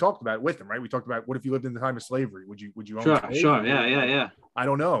people? And we talked about it with him, right? We talked about, what if you lived in the time of slavery? Would you own Sure, slaves? sure. Yeah. I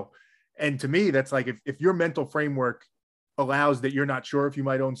don't know. And to me, that's like, if your mental framework allows that you're not sure if you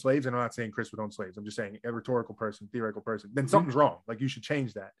might own slaves, and I'm not saying Chris would own slaves, I'm just saying a rhetorical person, theoretical person, then something's wrong. Like, you should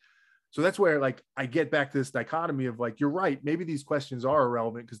change that. So that's where, like, I get back to this dichotomy of like, you're right, maybe these questions are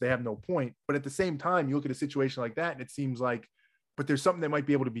irrelevant because they have no point. But at the same time, you look at a situation like that and it seems like, but there's something that might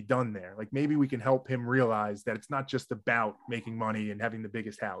be able to be done there. Like, maybe we can help him realize that it's not just about making money and having the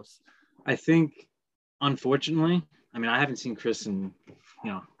biggest house. I think, unfortunately, I mean, I haven't seen Chris in,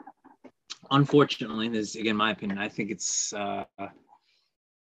 unfortunately, this is again my opinion. I think it's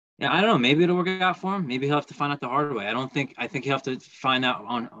yeah, I don't know. Maybe it'll work out for him. Maybe he'll have to find out the hard way. I think he'll have to find out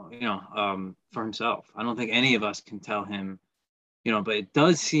on for himself. I don't think any of us can tell him, but it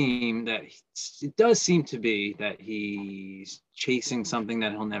does seem to be that he's chasing something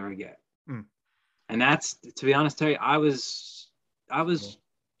that he'll never get. And that's, to be honest, Terry, I was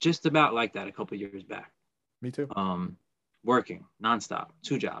just about like that a couple of years back. Me too. Working nonstop,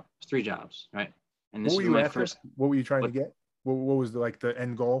 2 jobs, 3 jobs, right? And this what were was you my after? first. What were you trying to get? What was the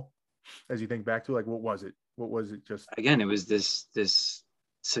end goal as you think back to, like, what was it? What was it? Just, again, it was this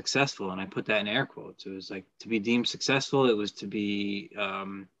successful, and I put that in air quotes. It was like to be deemed successful. It was to be,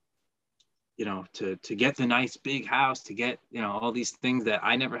 to get the nice big house, to get, all these things that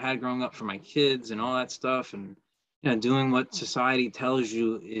I never had growing up for my kids and all that stuff. And, doing what society tells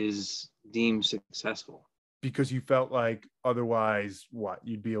you is deemed successful. because you felt like otherwise, what,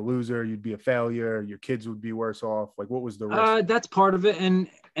 you'd be a loser, you'd be a failure, your kids would be worse off. Like, what was the risk? That's part of it, and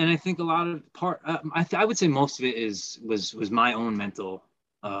I think a lot of I would say most of it was my own mental,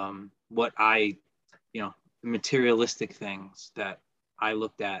 what I, materialistic things that I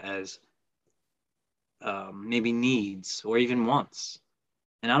looked at as maybe needs or even wants.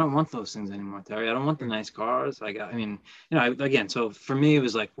 And I don't want those things anymore, Terry. I don't want the nice cars. Again, so for me, it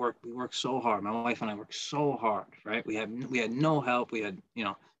was like we worked so hard. My wife and I worked so hard, right? We had no help. We had,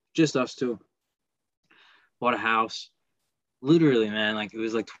 just us two. Bought a house. Literally, man, like it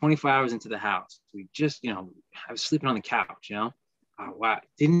was like 24 hours into the house. We just, I was sleeping on the couch, wow.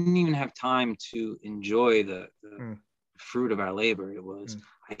 Didn't even have time to enjoy the fruit of our labor. It was,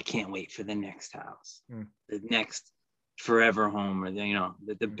 I can't wait for the next house, the next forever home, or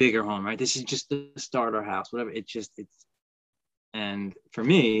the bigger home, right? This is just the starter house, whatever. And for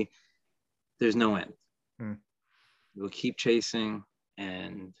me, there's no end. You'll keep chasing,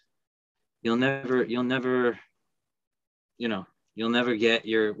 and you'll never get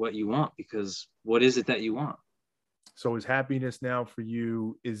what you want, because what is it that you want? So is happiness now for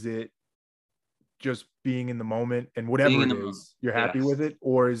you, is it just being in the moment and whatever it is, you're happy with it?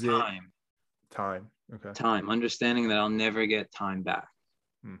 Or is it time? Okay. Time, understanding that I'll never get time back.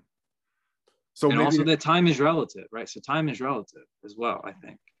 So, and also that time is relative, right? So time is relative as well, I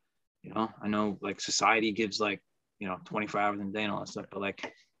think. I know like society gives like, 24 hours in a day and all that stuff, but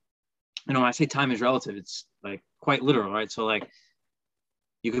like, when I say time is relative, it's like quite literal, right? So like,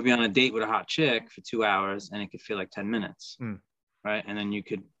 you could be on a date with a hot chick for 2 hours and it could feel like 10 minutes, right? And then you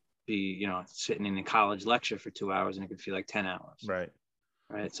could be, sitting in a college lecture for 2 hours and it could feel like 10 hours. Right.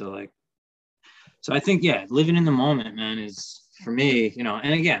 So I think, living in the moment, man, is for me,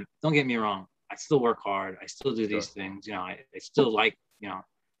 and again, don't get me wrong. I still work hard. I still do these things. I still like, it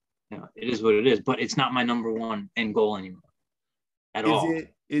is what it is, but it's not my number one end goal anymore at all.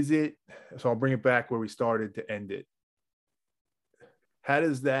 Is it, so I'll bring it back where we started to end it. How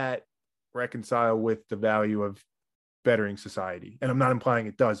does that reconcile with the value of bettering society? And I'm not implying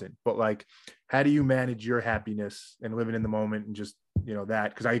it doesn't, but like, how do you manage your happiness and living in the moment and just, that,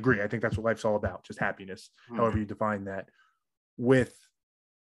 because I agree. I think that's what life's all about, just happiness, however you define that, with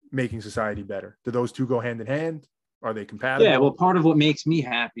making society better. Do those two go hand in hand? Are they compatible? Yeah, well, part of what makes me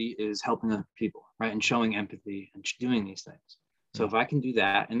happy is helping other people, right? And showing empathy and doing these things. So if I can do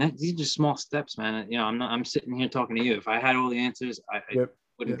that, and these are just small steps, man. I'm sitting here talking to you. If I had all the answers, I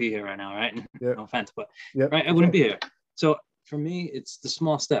wouldn't be here right now, right? No offense, but right, I wouldn't be here. So for me, it's the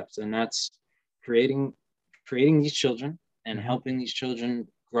small steps, and that's creating these children and helping these children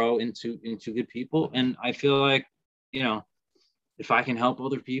grow into good people. And I feel like, if I can help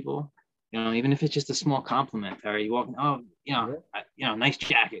other people, even if it's just a small compliment, or you walk, nice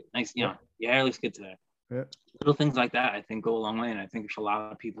jacket, nice, your hair looks good today. Little things like that, I think, go a long way. And I think if a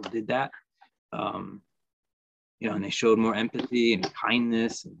lot of people did that, and they showed more empathy and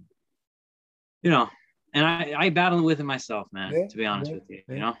kindness, and, and I battle with it myself, man, to be honest with you.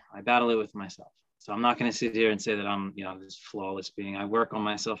 I battle it with myself. So I'm not going to sit here and say that I'm, this flawless being. I work on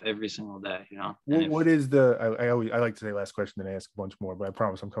myself every single day, What is the, I like to say last question and ask a bunch more, but I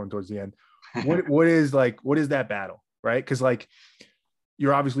promise I'm coming towards the end. What is that battle, right? Because like,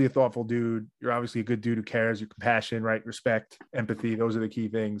 you're obviously a thoughtful dude. You're obviously a good dude who cares. Your compassion, right? Respect, empathy. Those are the key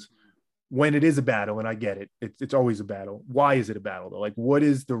things. When it is a battle, and I get it, it's always a battle. Why is it a battle though? Like, what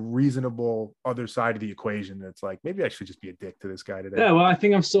is the reasonable other side of the equation that's like, maybe I should just be a dick to this guy today? Yeah, well, I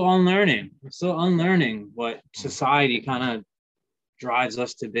think I'm still unlearning. what society kind of drives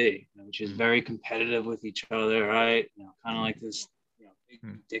us to be, which is very competitive with each other, right? Kind of like this, big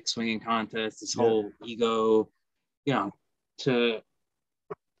dick swinging contest, this whole ego, to.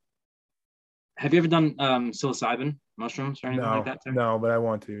 Have you ever done psilocybin mushrooms or anything like that? No, but I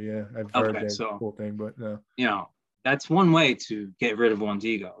want to. Yeah, I've heard that's a cool thing, but no. That's one way to get rid of one's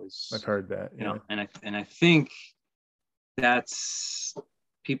ego. I've heard that. And I think that's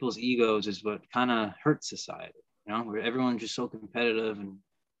people's egos is what kind of hurts society. Where everyone's just so competitive and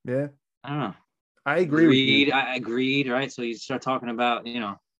I don't know. I agree with you. I agreed, right? So you start talking about,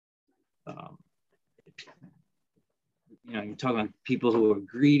 you're talking about people who are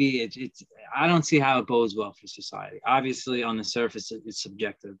greedy. I don't see how it bodes well for society. Obviously, on the surface, it's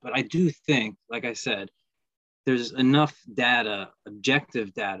subjective, but I do think, like I said, there's enough data,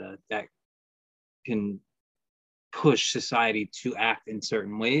 objective data, that can push society to act in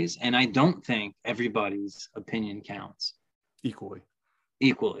certain ways. And I don't think everybody's opinion counts equally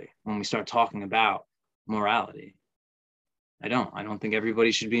when we start talking about morality. I don't think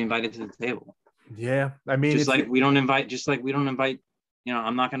everybody should be invited to the table. Yeah, I mean, just like we don't invite,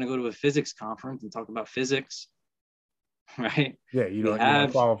 I'm not going to go to a physics conference and talk about physics, right? Yeah, you're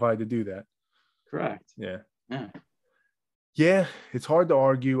not qualified to do that. Correct. Yeah, it's hard to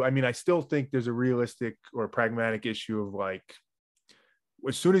argue. I mean, I still think there's a realistic or pragmatic issue of like,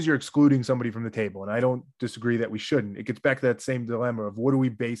 as soon as you're excluding somebody from the table, and I don't disagree that we shouldn't, it gets back to that same dilemma of what are we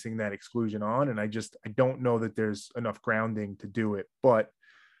basing that exclusion on? And I don't know that there's enough grounding to do it. But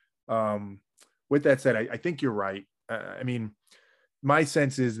with that said, I think you're right. I mean, my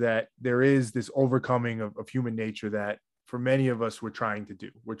sense is that there is this overcoming of human nature that for many of us, we're trying to do.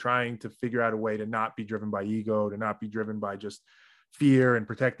 We're trying to figure out a way to not be driven by ego, to not be driven by just fear and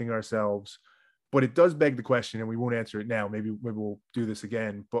protecting ourselves. But it does beg the question, and we won't answer it now. Maybe we'll do this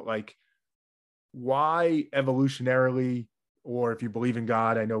again. But like, why evolutionarily, or if you believe in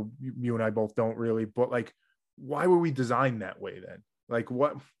God, I know you and I both don't really, but like, why were we designed that way then? Like,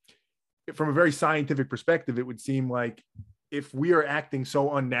 what, from a very scientific perspective, it would seem like if we are acting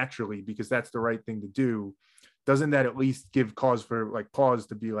so unnaturally because that's the right thing to do, doesn't that at least give cause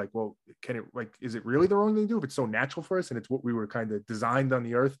to be like, well, is it really the wrong thing to do if it's so natural for us and it's what we were kind of designed on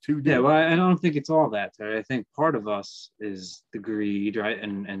the earth to do? Yeah, well, I don't think it's all that, Terry. I think part of us is the greed, right,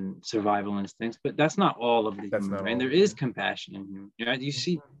 and survival instincts, but that's not all of the human, right? There is compassion in human, right? You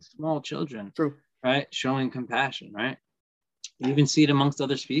see small children, right, showing compassion, right? You even see it amongst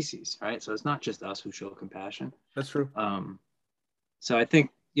other species, right? So it's not just us who show compassion. That's true. So I think,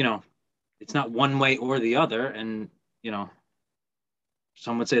 it's not one way or the other. And,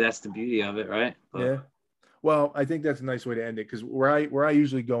 some would say that's the beauty of it, right? But, yeah. Well, I think that's a nice way to end it, because where I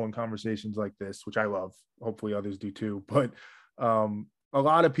usually go in conversations like this, which I love, hopefully others do too, but a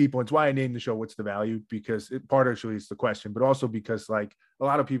lot of people, it's why I named the show What's the Value, because partially it's the question, but also because like a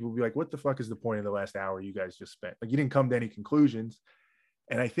lot of people will be like, what the fuck is the point of the last hour you guys just spent? Like, you didn't come to any conclusions.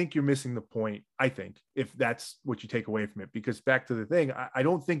 And I think you're missing the point, I think, if that's what you take away from it, because back to the thing, I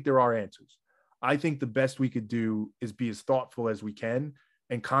don't think there are answers. I think the best we could do is be as thoughtful as we can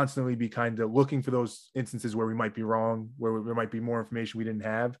and constantly be kind of looking for those instances where we might be wrong, where there might be more information we didn't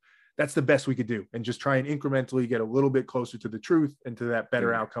have. That's the best we could do, and just try and incrementally get a little bit closer to the truth and to that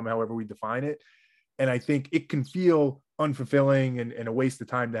better outcome, however we define it. And I think it can feel unfulfilling and a waste of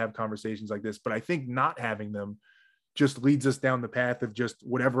time to have conversations like this, but I think not having them just leads us down the path of just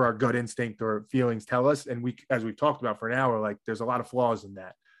whatever our gut instinct or feelings tell us. And we, as we've talked about for an hour, like there's a lot of flaws in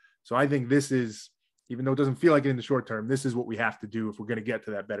that. So I think this is, even though it doesn't feel like it in the short term, this is what we have to do if we're going to get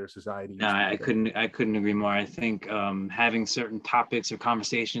to that better society. No, I couldn't agree more. I think having certain topics or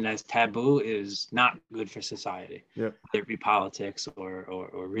conversation as taboo is not good for society. Yep. Whether it be politics or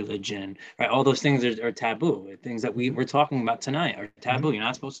religion, right? All those things are taboo. Things that we're talking about tonight are taboo. Mm-hmm. You're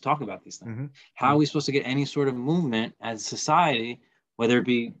not supposed to talk about these things. Mm-hmm. How are we supposed to get any sort of movement as a society, whether it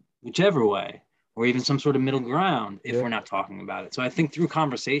be whichever way, or even some sort of middle ground, if we're not talking about it? So I think through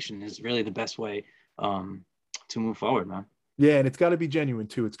conversation is really the best way to move forward, man. Yeah, and it's got to be genuine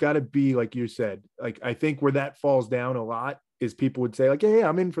too. It's got to be like you said. Like, I think where that falls down a lot is people would say like, yeah,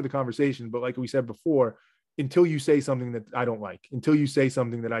 I'm in for the conversation, but like we said before, until you say something that I don't like, until you say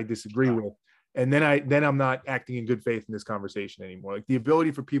something that I disagree with, And then I'm not acting in good faith in this conversation anymore. Like the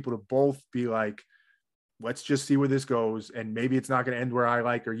ability for people to both be like, let's just see where this goes. And maybe it's not going to end where I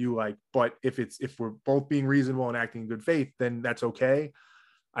like or you like, but if we're both being reasonable and acting in good faith, then that's okay.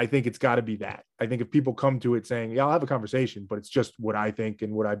 I think it's got to be that. I think if people come to it saying, yeah, I'll have a conversation, but it's just what I think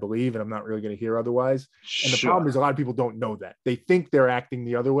and what I believe, and I'm not really going to hear otherwise. And the problem is a lot of people don't know that. They think they're acting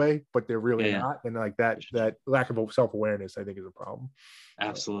the other way, but they're really not. And like that lack of self-awareness, I think, is a problem.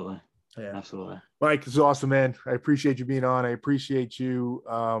 Absolutely. Yeah, absolutely. Mike, this is awesome, man. I appreciate you being on. I appreciate you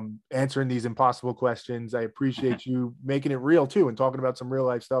answering these impossible questions. I appreciate you making it real too and talking about some real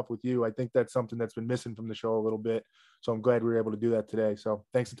life stuff with you. I think that's something that's been missing from the show a little bit. So I'm glad we were able to do that today. So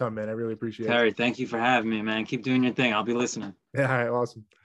thanks a ton, man. I really appreciate it. Terry, thank you for having me, man. Keep doing your thing. I'll be listening. Yeah, awesome.